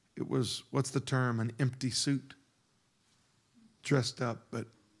 It was, what's the term, an empty suit. Dressed up, but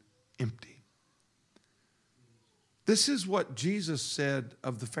empty. This is what Jesus said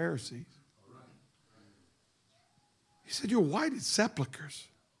of the Pharisees. He said, you're white as sepulchres,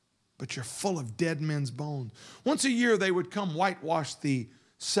 but you're full of dead men's bones. Once a year they would come whitewash the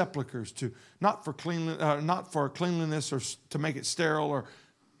sepulchres, not for cleanliness or to make it sterile, or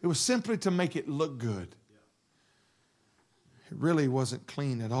it was simply to make it look good. It really wasn't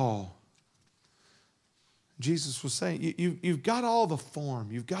clean at all. Jesus was saying, you've got all the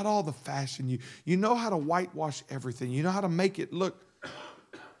form, you've got all the fashion, you know how to whitewash everything, you know how to make it look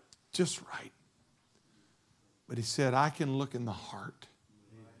just right. But he said, I can look in the heart,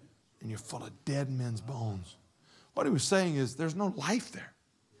 and you're full of dead men's bones. What he was saying is, there's no life there.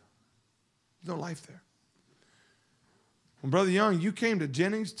 There's no life there. When Brother Young, you came to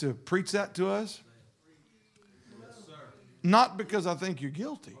Jennings to preach that to us, not because I think you're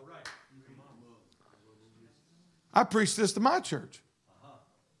guilty. I preached this to my church,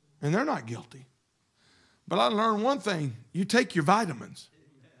 and they're not guilty. But I learned one thing. You take your vitamins.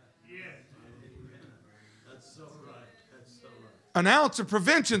 That's so right. That's so right. An ounce of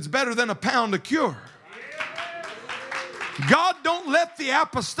prevention is better than a pound of cure. God, don't let the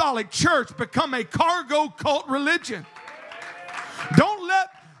apostolic church become a cargo cult religion. Don't let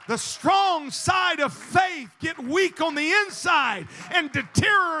the strong side of faith get weak on the inside and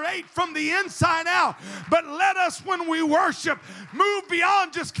deteriorate from the inside out. But let us, when we worship, move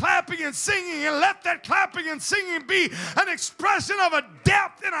beyond just clapping and singing, and let that clapping and singing be an expression of a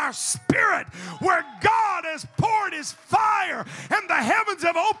depth in our spirit where God has poured His fire and the heavens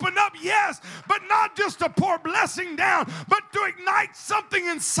have opened up, yes, but not just to pour blessing down, but to ignite something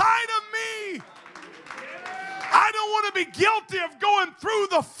inside of me. I don't want to be guilty of going through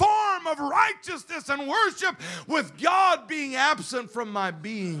the form of righteousness and worship with God being absent from my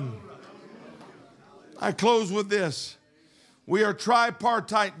being. I close with this. We are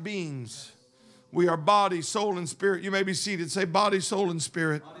tripartite beings. We are body, soul, and spirit. You may be seated. Say body, soul, and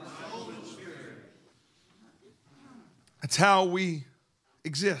spirit. That's how we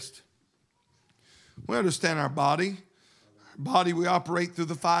exist. We understand our body. Our body, we operate through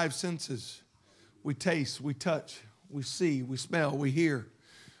the five senses. We taste, we touch, we see, we smell, we hear.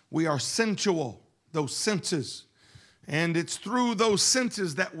 We are sensual, those senses. And it's through those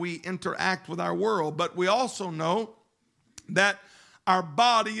senses that we interact with our world. But we also know that our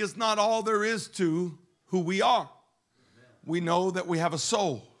body is not all there is to who we are. We know that we have a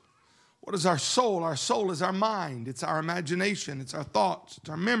soul. What is our soul? Our soul is our mind. It's our imagination. It's our thoughts. It's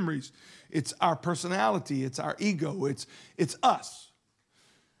our memories. It's our personality. It's our ego. It's us.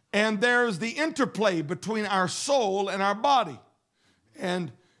 And there's the interplay between our soul and our body.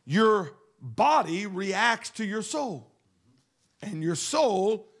 And your body reacts to your soul. And your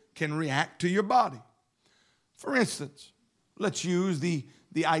soul can react to your body. For instance, let's use the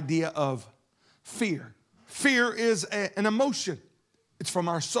idea of fear. Fear is an emotion. It's from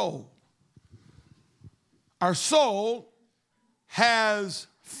our soul. Our soul has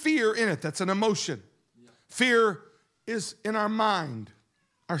fear in it. That's an emotion. Fear is in our mind.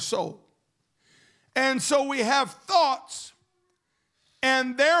 Our soul. And so we have thoughts,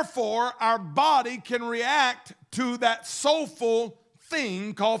 and therefore our body can react to that soulful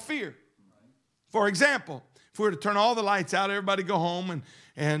thing called fear. For example, if we were to turn all the lights out, everybody go home,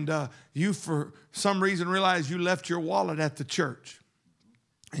 and you for some reason realize you left your wallet at the church,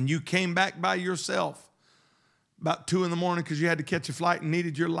 and you came back by yourself about 2 in the morning because you had to catch a flight and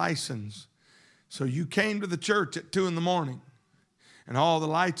needed your license. So you came to the church at 2 in the morning. And all the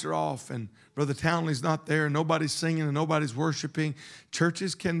lights are off, and Brother Townley's not there, and nobody's singing, and nobody's worshiping.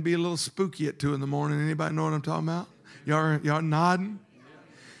 Churches can be a little spooky at 2 in the morning. Anybody know what I'm talking about? Y'all nodding?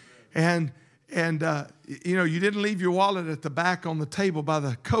 And you know, you didn't leave your wallet at the back on the table by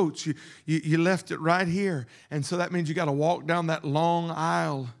the coach. You left it right here. And so that means you got to walk down that long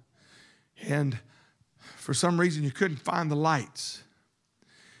aisle. And for some reason, you couldn't find the lights.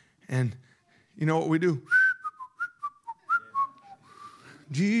 And you know what we do?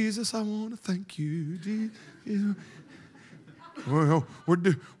 Jesus, I want to thank you. Jesus.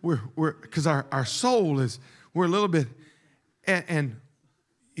 We're because our soul is, we're a little bit, and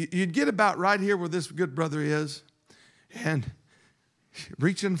you'd get about right here where this good brother is, and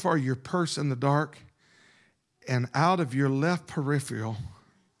reaching for your purse in the dark, and out of your left peripheral,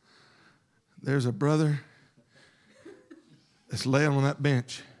 there's a brother that's laying on that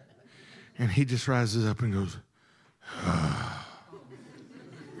bench, and he just rises up and goes, ah.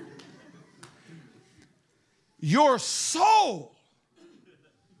 Your soul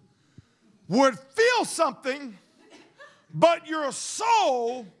would feel something, but your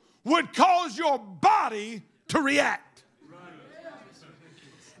soul would cause your body to react.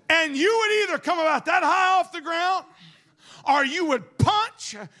 And you would either come about that high off the ground, or you would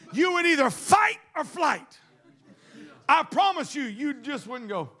punch. You would either fight or flight. I promise you just wouldn't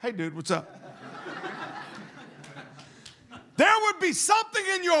go, hey, dude, what's up? There would be something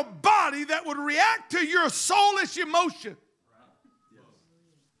in your body that would react to your soulish emotion.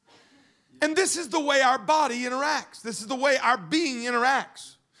 And this is the way our body interacts. This is the way our being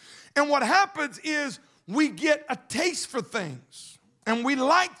interacts. And what happens is we get a taste for things. And we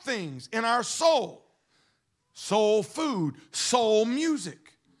like things in our soul. Soul food, soul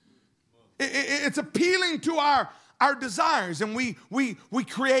music. It's appealing to our desires. And we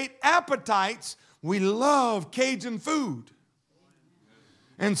create appetites. We love Cajun food.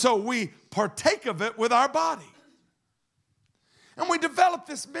 And so we partake of it with our body. And we develop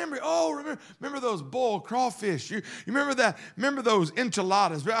this memory. Oh, remember those boiled crawfish? You remember that? Remember those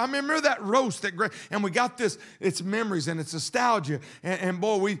enchiladas? I remember that roast. And we got this. It's memories and it's nostalgia. And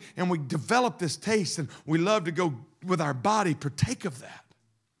boy, we develop this taste, and we love to go with our body partake of that.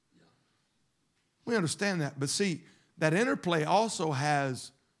 We understand that, but see, that interplay also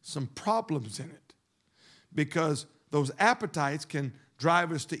has some problems in it, because those appetites can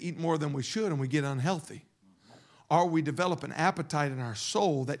drive us to eat more than we should, and we get unhealthy. or we develop an appetite in our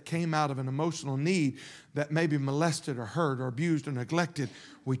soul that came out of an emotional need that maybe molested or hurt or abused or neglected,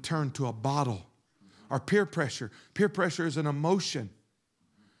 we turn to a bottle. Or peer pressure. Peer pressure is an emotion.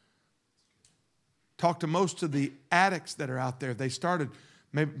 Talk to most of the addicts that are out there.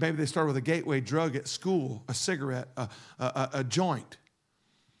 Maybe they started with a gateway drug at school, a cigarette, a joint,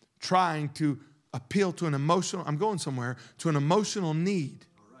 trying to appeal to an emotional need.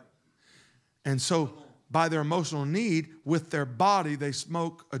 And so by their emotional need, with their body, they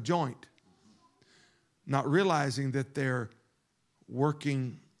smoke a joint, not realizing that they're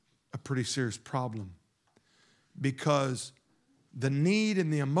working a pretty serious problem, because the need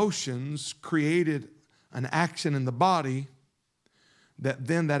and the emotions created an action in the body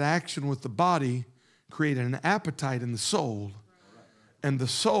that action with the body created an appetite in the soul. And the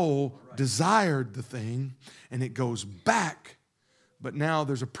soul desired the thing, and it goes back. But now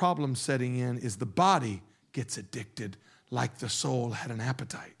there's a problem setting in, is the body gets addicted like the soul had an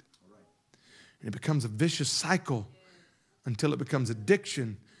appetite. And it becomes a vicious cycle until it becomes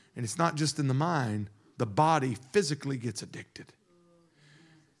addiction. And it's not just in the mind, the body physically gets addicted.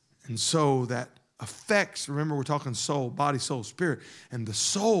 And so that affects, remember we're talking soul, body, soul, spirit. And the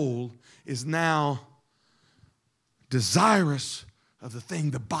soul is now desirous of the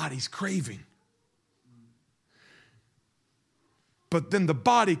thing the body's craving. But then the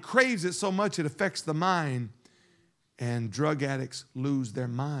body craves it so much it affects the mind, and drug addicts lose their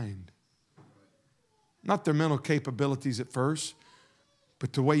mind. Not their mental capabilities at first,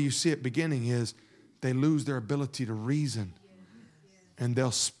 but the way you see it beginning is they lose their ability to reason. And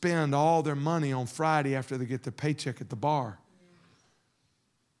they'll spend all their money on Friday after they get their paycheck at the bar.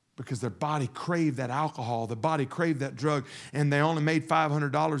 Because their body craved that alcohol, the body craved that drug, and they only made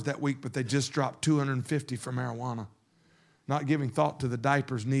 $500 that week, but they just dropped $250 for marijuana. Not giving thought to the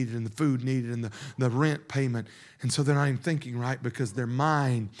diapers needed and the food needed and the rent payment. And so they're not even thinking right, because their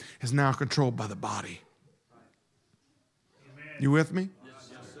mind is now controlled by the body. Amen. You with me? Yes,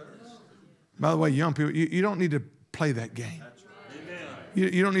 sir. By the way, young people, you don't need to play that game.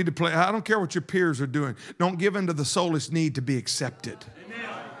 You don't need to play. I don't care what your peers are doing. Don't give in to the soulless need to be accepted. Amen.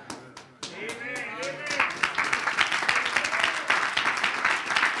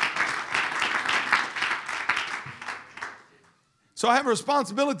 So I have a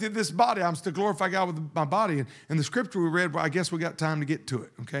responsibility of this body. I'm to glorify God with my body. And the scripture we read, well, I guess we got time to get to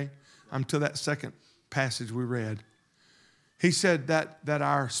it, okay? I'm to that second passage we read. He said that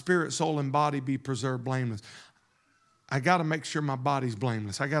our spirit, soul, and body be preserved blameless. I got to make sure my body's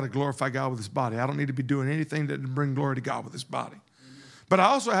blameless. I got to glorify God with this body. I don't need to be doing anything that would bring glory to God with this body. But I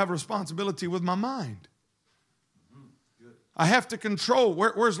also have a responsibility with my mind. I have to control.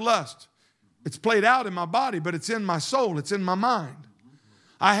 Where's lust? It's played out in my body, but it's in my soul. It's in my mind.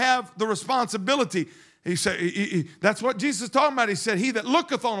 I have the responsibility. He said, that's what Jesus is talking about. He said, he that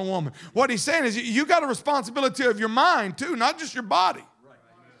looketh on a woman. What he's saying is you got a responsibility of your mind too, not just your body.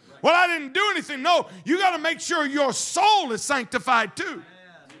 Well, I didn't do anything. No, you got to make sure your soul is sanctified too.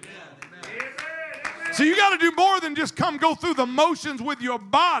 So you got to do more than just go through the motions with your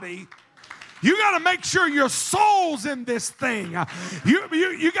body. You got to make sure your soul's in this thing.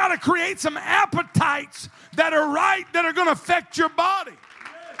 You got to create some appetites that are right, that are going to affect your body.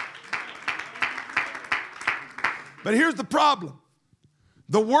 But here's the problem.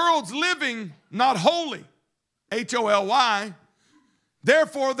 The world's living not holy, H-O-L-Y.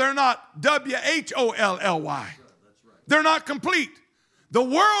 Therefore, they're not W-H-O-L-L-Y. They're not complete. The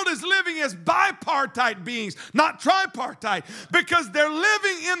world is living as bipartite beings, not tripartite, because they're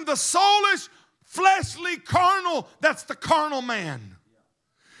living in the soulish, fleshly, carnal. That's the carnal man.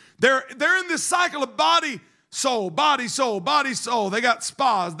 They're in this cycle of body, soul, body, soul, body, soul. They got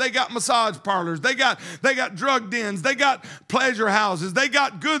spas, they got massage parlors, they got drug dens, they got pleasure houses, they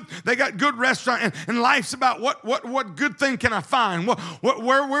got good restaurant, and life's about what good thing can I find?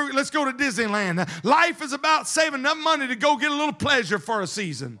 Where let's go to Disneyland. Life is about saving enough money to go get a little pleasure for a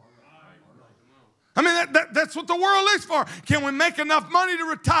season. I mean, that's what the world looks for. Can we make enough money to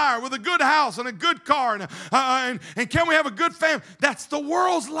retire with a good house and a good car, and can we have a good family? That's the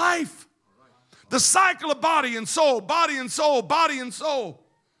world's life. The cycle of body and soul, body and soul, body and soul.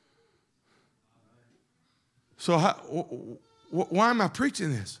 So why am I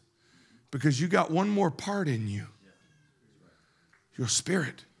preaching this? Because you got one more part in you. Your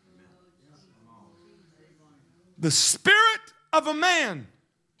spirit. The spirit of a man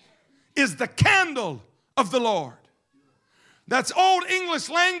is the candle of the Lord. That's old English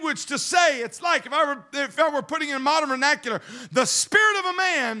language to say. It's like, if I were putting it in modern vernacular, the spirit of a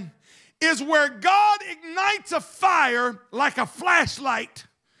man is where God ignites a fire like a flashlight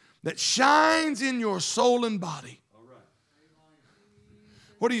that shines in your soul and body.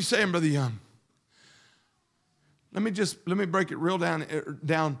 What are you saying, Brother Young? Let me break it real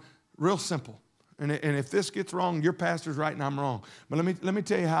down real simple. And if this gets wrong, your pastor's right and I'm wrong. But let me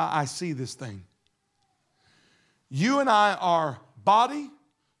tell you how I see this thing. You and I are body,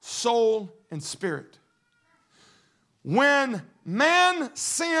 soul, and spirit. When man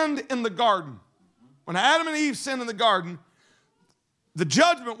sinned in the garden, when Adam and Eve sinned in the garden, the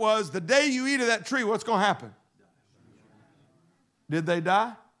judgment was the day you eat of that tree, what's going to happen? Did they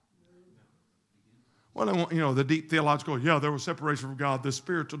die? Well, the deep theological, there was separation from God, the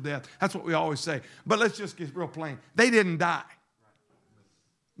spiritual death. That's what we always say. But let's just get real plain. They didn't die.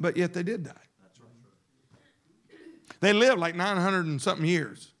 But yet they did die. They lived like 900 and something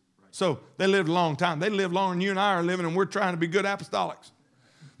years. So they lived a long time. They lived longer than you and I are living, and we're trying to be good apostolics.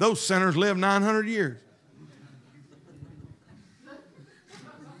 Those sinners lived 900 years.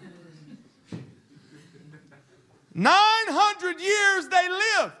 Years they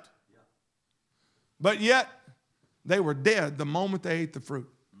lived. But yet, they were dead the moment they ate the fruit.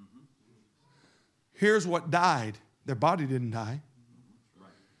 Here's what died. Their body didn't die.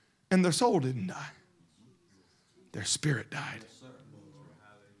 And their soul didn't die. Their spirit died.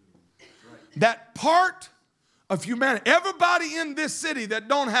 That part of humanity, everybody in this city that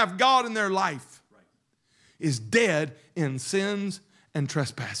don't have God in their life is dead in sins and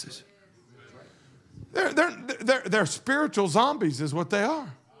trespasses. They're spiritual zombies is what they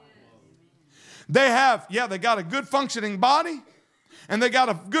are. They got a good functioning body, and they got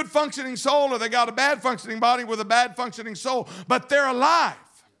a good functioning soul, or they got a bad functioning body with a bad functioning soul, but they're alive.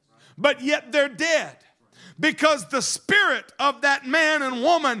 But yet they're dead because the spirit of that man and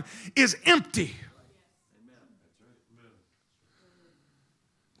woman is empty.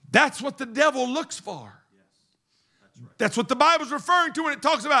 That's what the devil looks for. That's what the Bible's referring to when it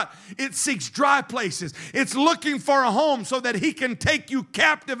talks about it seeks dry places. It's looking for a home so that he can take you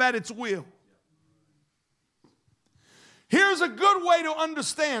captive at its will. Here's a good way to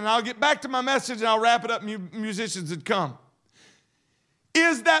understand, and I'll get back to my message and I'll wrap it up, musicians that come.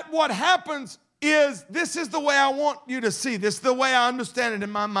 Is that what happens is, this is the way I want you to see. This is the way I understand it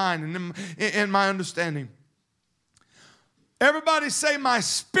in my mind and in my understanding. Everybody say, my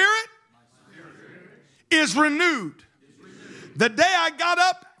spirit is renewed. The day I got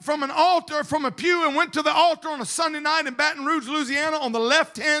up from an altar, from a pew, and went to the altar on a Sunday night in Baton Rouge, Louisiana, on the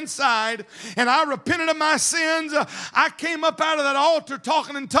left-hand side, and I repented of my sins, I came up out of that altar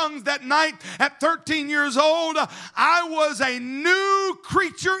talking in tongues that night at 13 years old. I was a new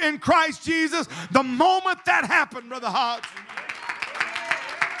creature in Christ Jesus the moment that happened, Brother Hodge.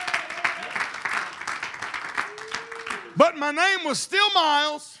 But my name was still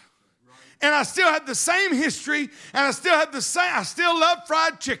Myles. And I still had the same history, and I still loved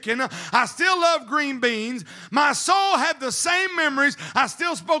fried chicken. I still loved green beans. My soul had the same memories. I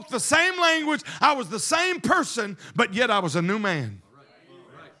still spoke the same language. I was the same person, but yet I was a new man.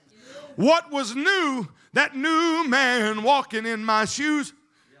 What was new? That new man walking in my shoes.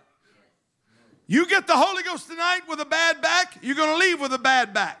 You get the Holy Ghost tonight with a bad back, you're going to leave with a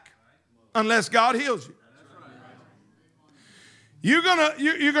bad back unless God heals you. You're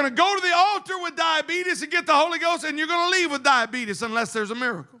gonna go to the altar with diabetes and get the Holy Ghost, and you're going to leave with diabetes unless there's a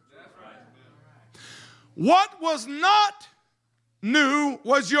miracle. What was not new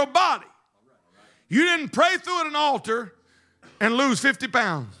was your body. You didn't pray through at an altar and lose 50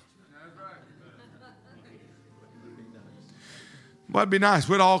 pounds. Well, it'd be nice.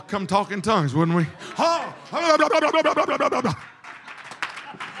 We'd all come talk in tongues, wouldn't we?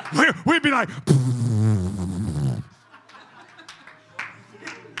 We'd be like...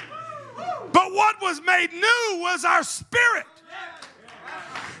 But what was made new was our spirit.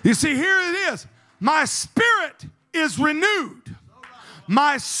 You see, here it is. My spirit is renewed.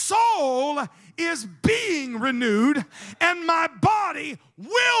 My soul is being renewed, and my body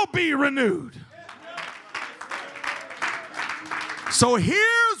will be renewed. So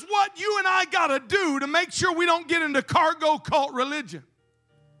here's what you and I got to do to make sure we don't get into cargo cult religion.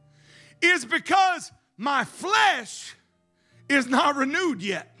 Is because my flesh is not renewed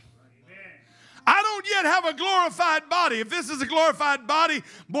yet. I don't yet have a glorified body. If this is a glorified body,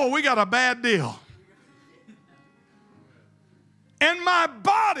 boy, we got a bad deal. And my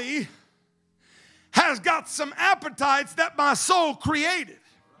body has got some appetites that my soul created.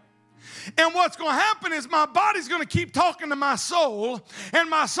 And what's going to happen is my body's going to keep talking to my soul, and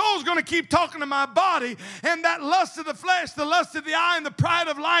my soul's going to keep talking to my body. And that lust of the flesh, the lust of the eye, and the pride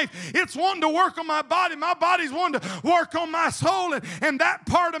of life, it's wanting to work on my body. My body's wanting to work on my soul. And that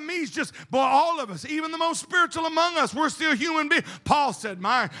part of me is just, boy, all of us, even the most spiritual among us, we're still human beings. Paul said,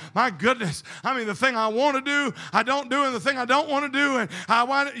 my goodness, I mean, the thing I want to do, I don't do, and the thing I don't want to do, and I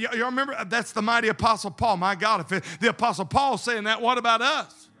want to, you remember, that's the mighty Apostle Paul. My God, if the Apostle Paul's saying that, what about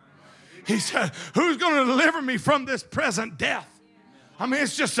us? He said, who's going to deliver me from this present death? I mean,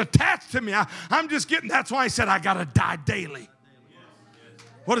 it's just attached to me. I'm just getting, that's why he said, I got to die daily.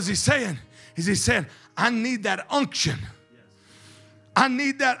 What is he saying? Is he saying, I need that unction. I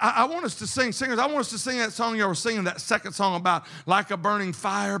need that. I want us to sing, singers, I want us to sing that song you were singing, that second song about like a burning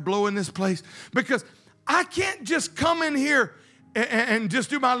fire blowing this place. Because I can't just come in here and just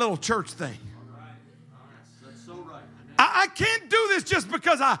do my little church thing. I can't do this just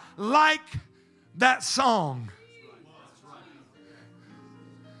because I like that song.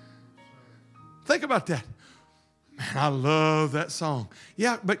 Think about that. Man, I love that song.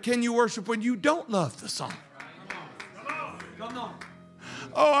 Yeah, but can you worship when you don't love the song? Come on.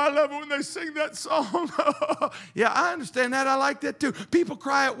 Oh, I love it when they sing that song. Yeah, I understand that. I like that too. People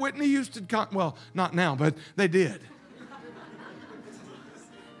cry at Whitney Houston. Well, not now, but they did.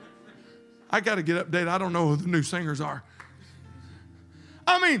 I got to get updated. I don't know who the new singers are.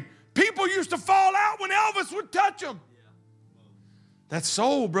 I mean, people used to fall out when Elvis would touch them. That's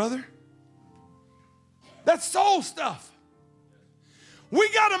soul, brother. That's soul stuff. We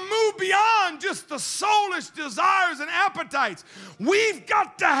got to move beyond just the soulish desires and appetites. We've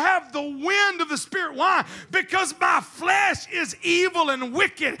got to have the wind of the Spirit. Why? Because my flesh is evil and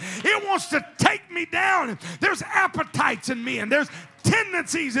wicked. It wants to take me down. There's appetites in me, and there's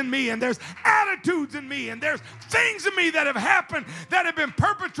tendencies in me, and there's attitudes in me, and there's things in me that have happened, that have been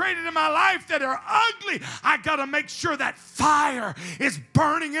perpetrated in my life that are ugly. I got to make sure that fire is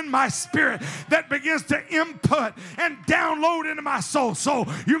burning in my spirit that begins to input and download into my soul. So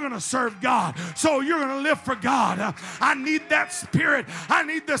you're going to serve God. So you're going to live for God. I need that spirit. I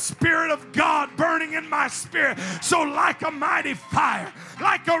need the Spirit of God burning in my spirit. So like a mighty fire,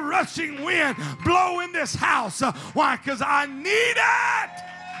 like a rushing wind, blow in this house. Why? Because I need it.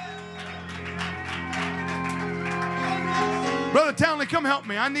 Brother Townley, come help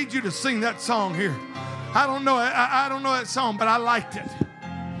me. I need you to sing that song here. I don't know that song, but I liked it.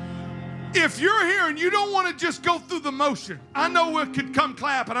 If you're here and you don't want to just go through the motion, I know we could come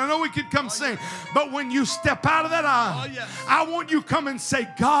clap and I know we could come sing, but when you step out of that aisle, I want you to come and say,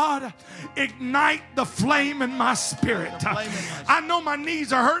 God, ignite the flame in my spirit. I know my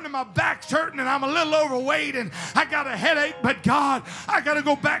knees are hurting and my back's hurting and I'm a little overweight and I got a headache, but God, I got to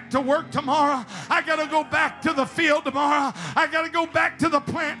go back to work tomorrow. I got to go back to the field tomorrow. I got to go back to the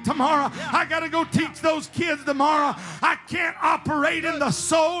plant tomorrow. I got to go teach those kids tomorrow. I can't operate in the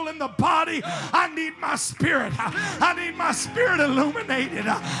soul and the body. I need my spirit. I need my spirit illuminated.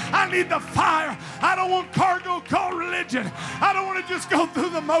 I need the fire. I don't want cargo called religion. I don't want to just go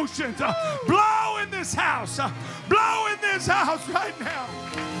through the motions. Blow in this house. Blow in this house right now.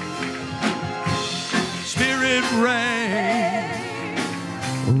 Spirit rain.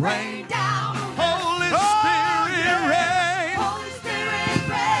 Rain down. Holy Spirit rain. Holy Spirit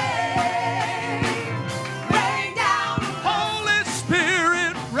rain. Rain down. Holy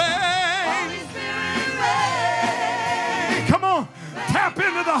Spirit rain. Holy Spirit rain. Come on. Tap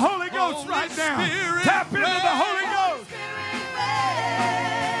into the Holy Ghost right now. Tap into the Holy Ghost.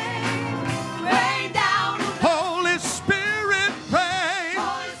 Rain down. Holy Spirit rain.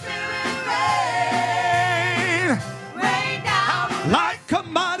 Holy Spirit rain. Rain down. Like a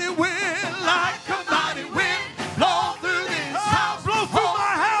mighty wind, like a mighty wind, blow through this house. Blow through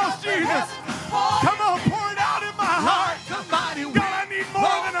my house, Jesus. Come on, pour it out in my heart. God, I need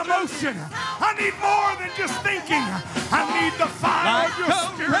more than emotion. I need more than just thinking. I need the fire of your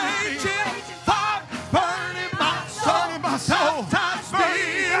Spirit. Fire burning my soul. Burning my soul. Baptize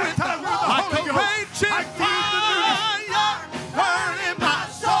me with the Holy Ghost. I feel the newness. Burning my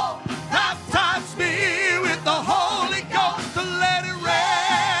soul. Baptize me with the Holy Ghost to let it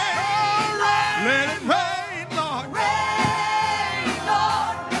rain. Let it rain, Lord. Rain,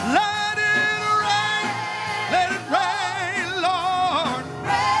 Lord. Let it rain. Let it rain, Lord.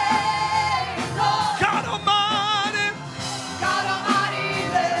 Rain, Lord. God Almighty. God Almighty,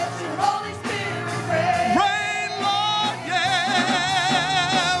 let your Holy Spirit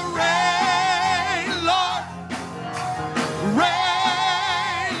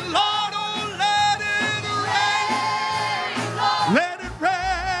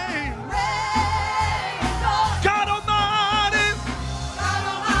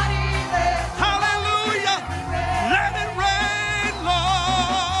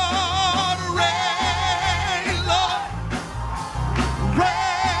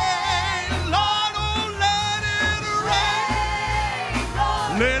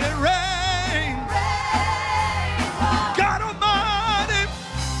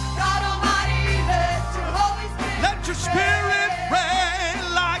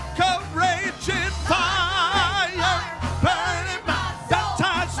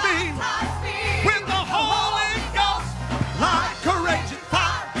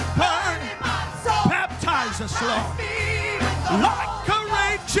Lord. Like a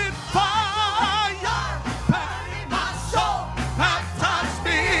raging fire, burning my soul. Baptize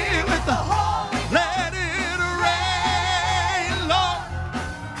me with the Holy. Let it rain, Lord.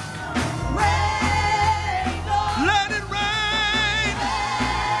 Rain, Lord. Let it rain.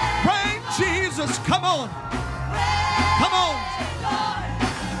 Rain, Jesus. Come on. Come on.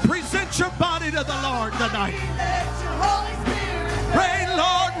 Present your body to the Lord tonight. Rain,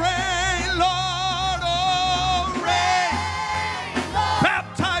 Lord, rain, Lord, oh, rain.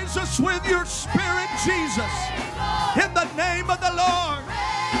 Baptize us with your Spirit, Jesus, in the name of the Lord.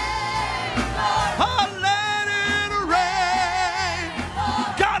 Oh, let it rain.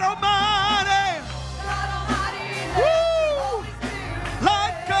 God Almighty. Woo.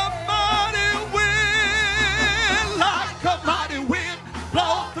 Like a mighty wind, like a mighty wind,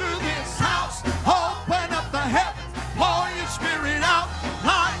 blow through this house. Open up the heavens, pour your Spirit out.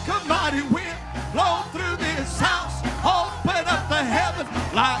 Like a mighty wind, blow through this house. Open up the heavens,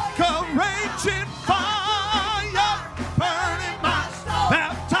 like a raging fire, burning my soul.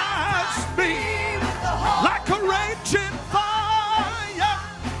 Baptize me like a raging fire,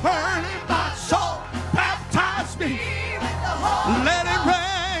 burning my soul. Baptize me. Let it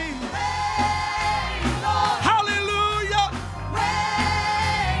rain. Hallelujah.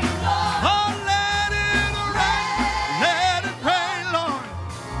 Oh, let it rain. Let it rain, Lord.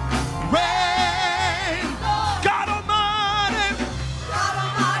 Rain. God Almighty.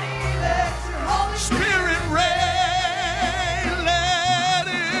 Spirit rain. Let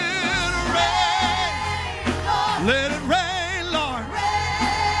it rain. Let it rain, Lord.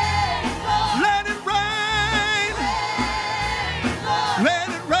 Let it rain. Let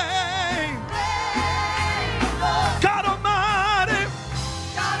it rain. God Almighty.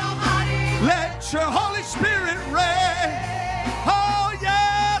 Let your Holy Spirit reign. Oh,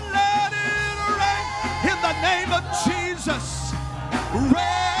 yeah, let it rain. In the name of Jesus.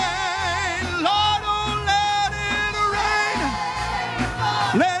 Rain, Lord, oh, let it rain.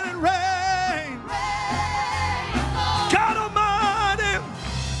 Let it rain. God Almighty.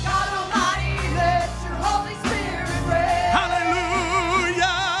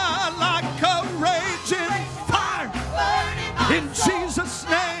 Hallelujah. Like a raging fire. In Jesus'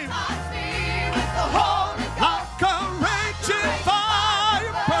 name. Like a raging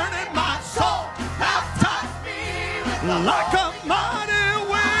fire, burning my soul. Baptize me. Like a mighty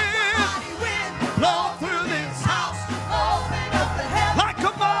wind, blow through this house. Like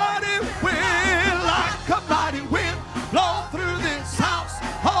a mighty wind, like a mighty wind, blow through this house.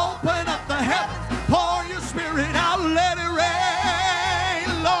 Open up the heavens, pour your Spirit out. Let it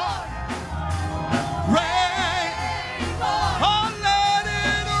rain, Lord. Rain. Oh, let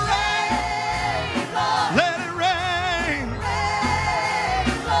it rain. Let it rain.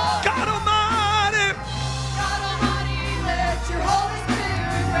 God Almighty.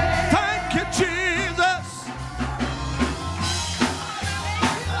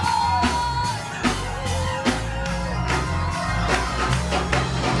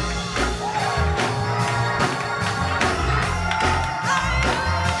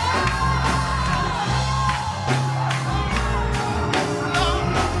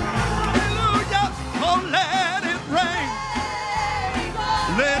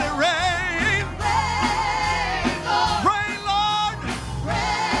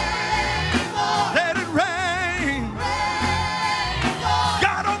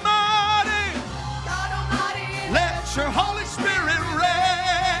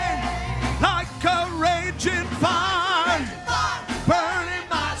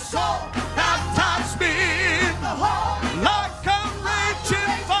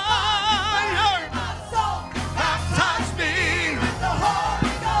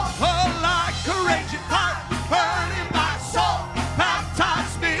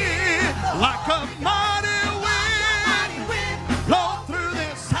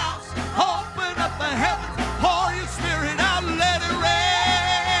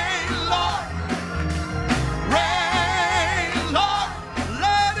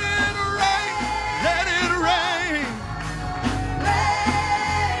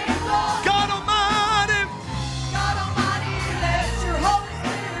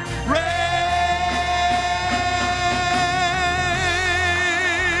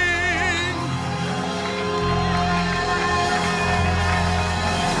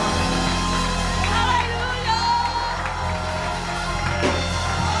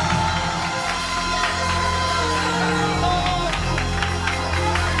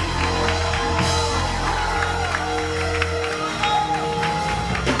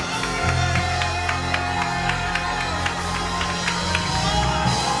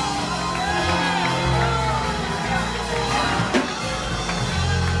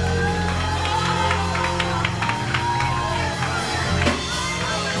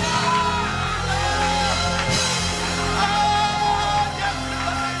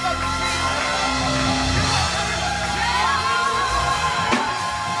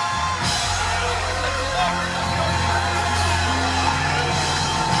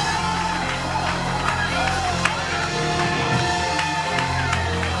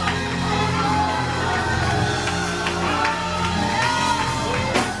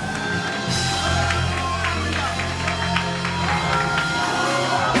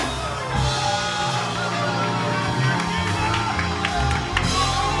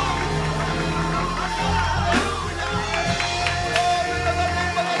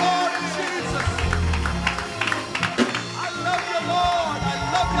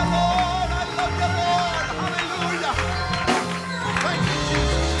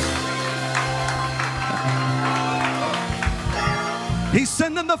 He's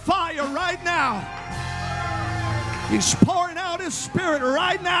sending the fire right now. He's pouring out His Spirit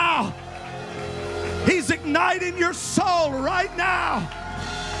right now. He's igniting your soul right now.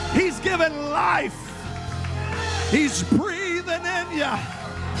 He's giving life. He's breathing in you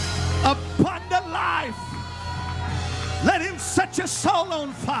abundant life. Let Him set your soul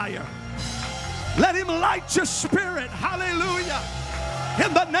on fire. Let Him light your spirit. Hallelujah.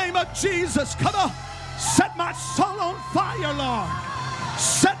 In the name of Jesus, come on. Set my soul on fire, Lord.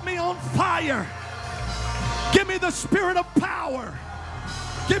 Set me on fire. Give me the spirit of power.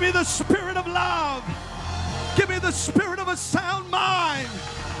 Give me the spirit of love. Give me the spirit of a sound mind.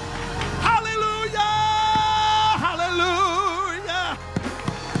 Hallelujah. Hallelujah.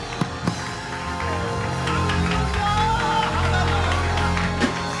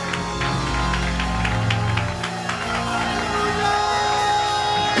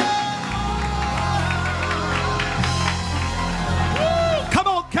 Come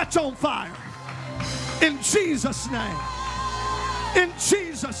on, catch on fire. In Jesus' name. In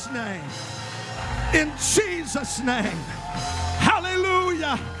Jesus' name. In Jesus' name.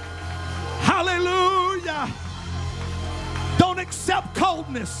 Hallelujah. Hallelujah. Don't accept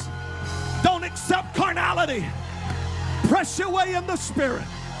coldness. Don't accept carnality. Press your way in the Spirit.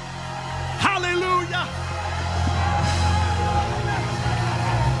 Hallelujah.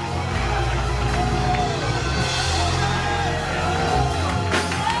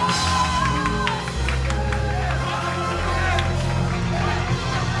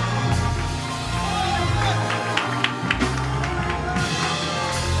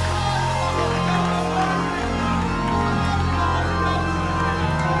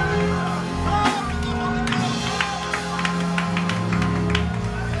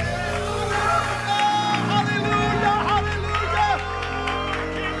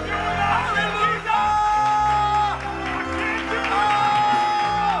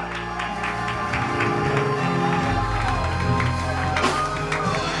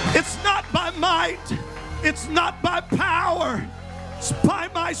 It's not by power. It's by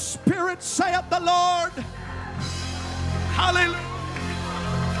my Spirit, saith the Lord. Hallelujah.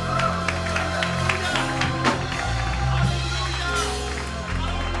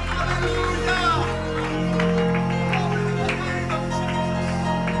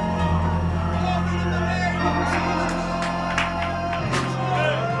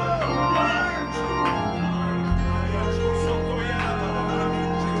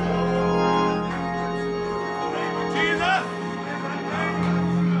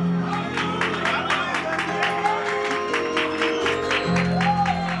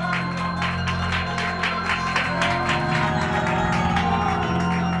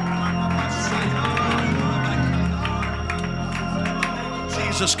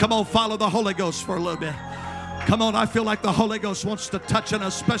 Come on, follow the Holy Ghost for a little bit. Come on, I feel like the Holy Ghost wants to touch in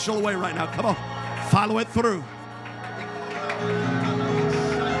a special way right now. Come on, follow it through.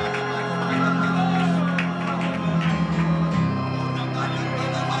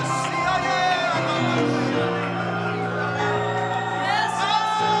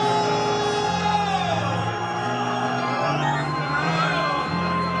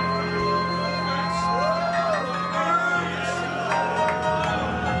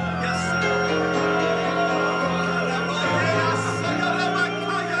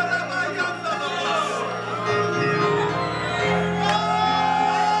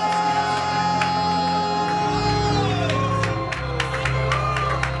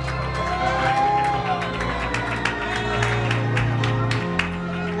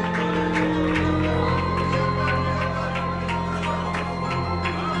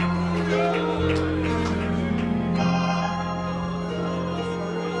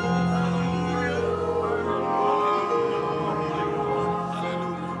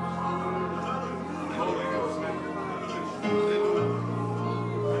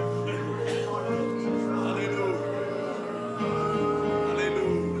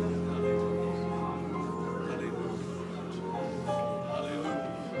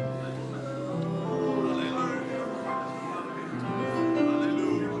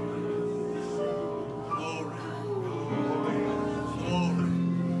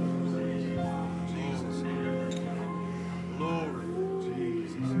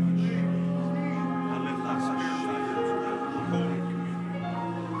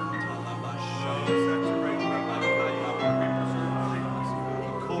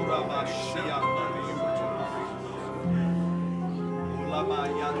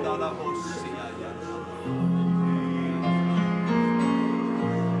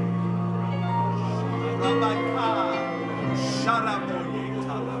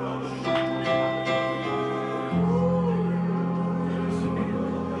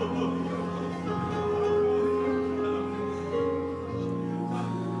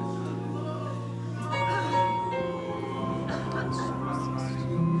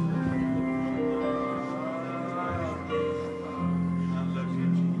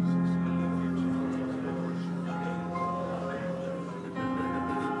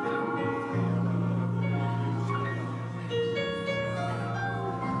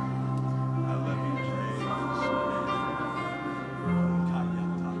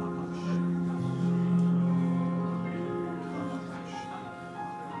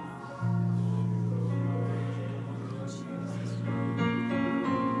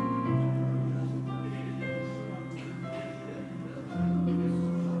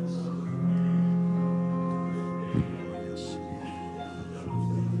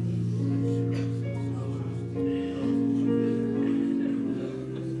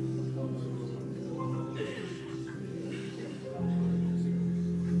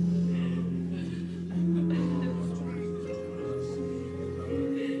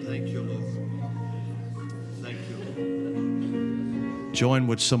 Join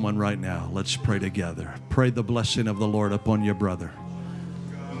with someone right now. Let's pray together. Pray the blessing of the Lord upon your brother.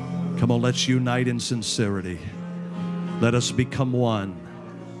 Come on, let's unite in sincerity. Let us become one.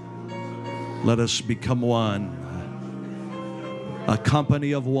 Let us become one. A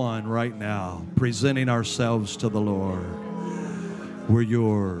company of one right now, presenting ourselves to the Lord. We're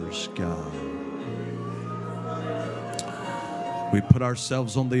yours, God. We put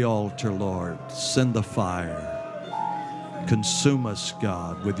ourselves on the altar, Lord. Send the fire. Consume us,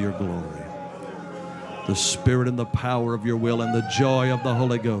 God, with your glory. The Spirit and the power of your will and the joy of the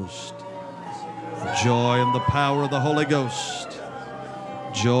Holy Ghost. Joy and the power of the Holy Ghost.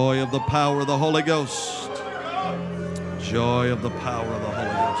 Joy of the power of the Holy Ghost. Joy of the power of the Holy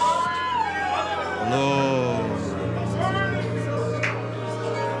Ghost. Lord.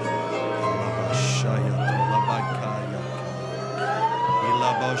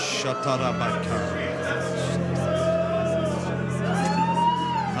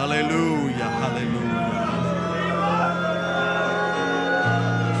 Hallelujah, hallelujah.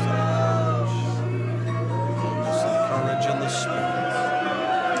 Boldness and courage in the Spirit.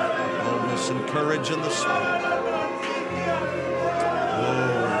 Boldness and courage in the Spirit.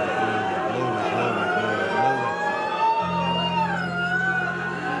 Glory, glory, glory, glory, glory.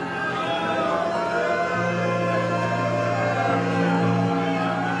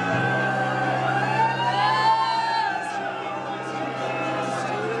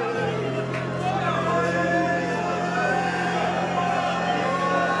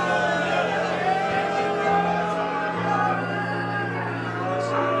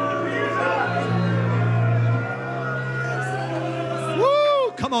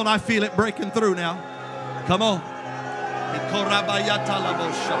 Come on, I feel it breaking through now. Come on.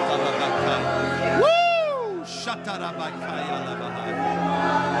 Woo!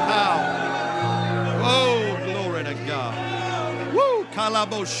 Power. Oh, glory to God. Woo!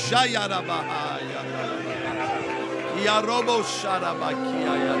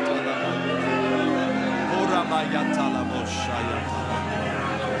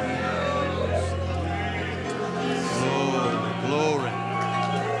 Glory, glory.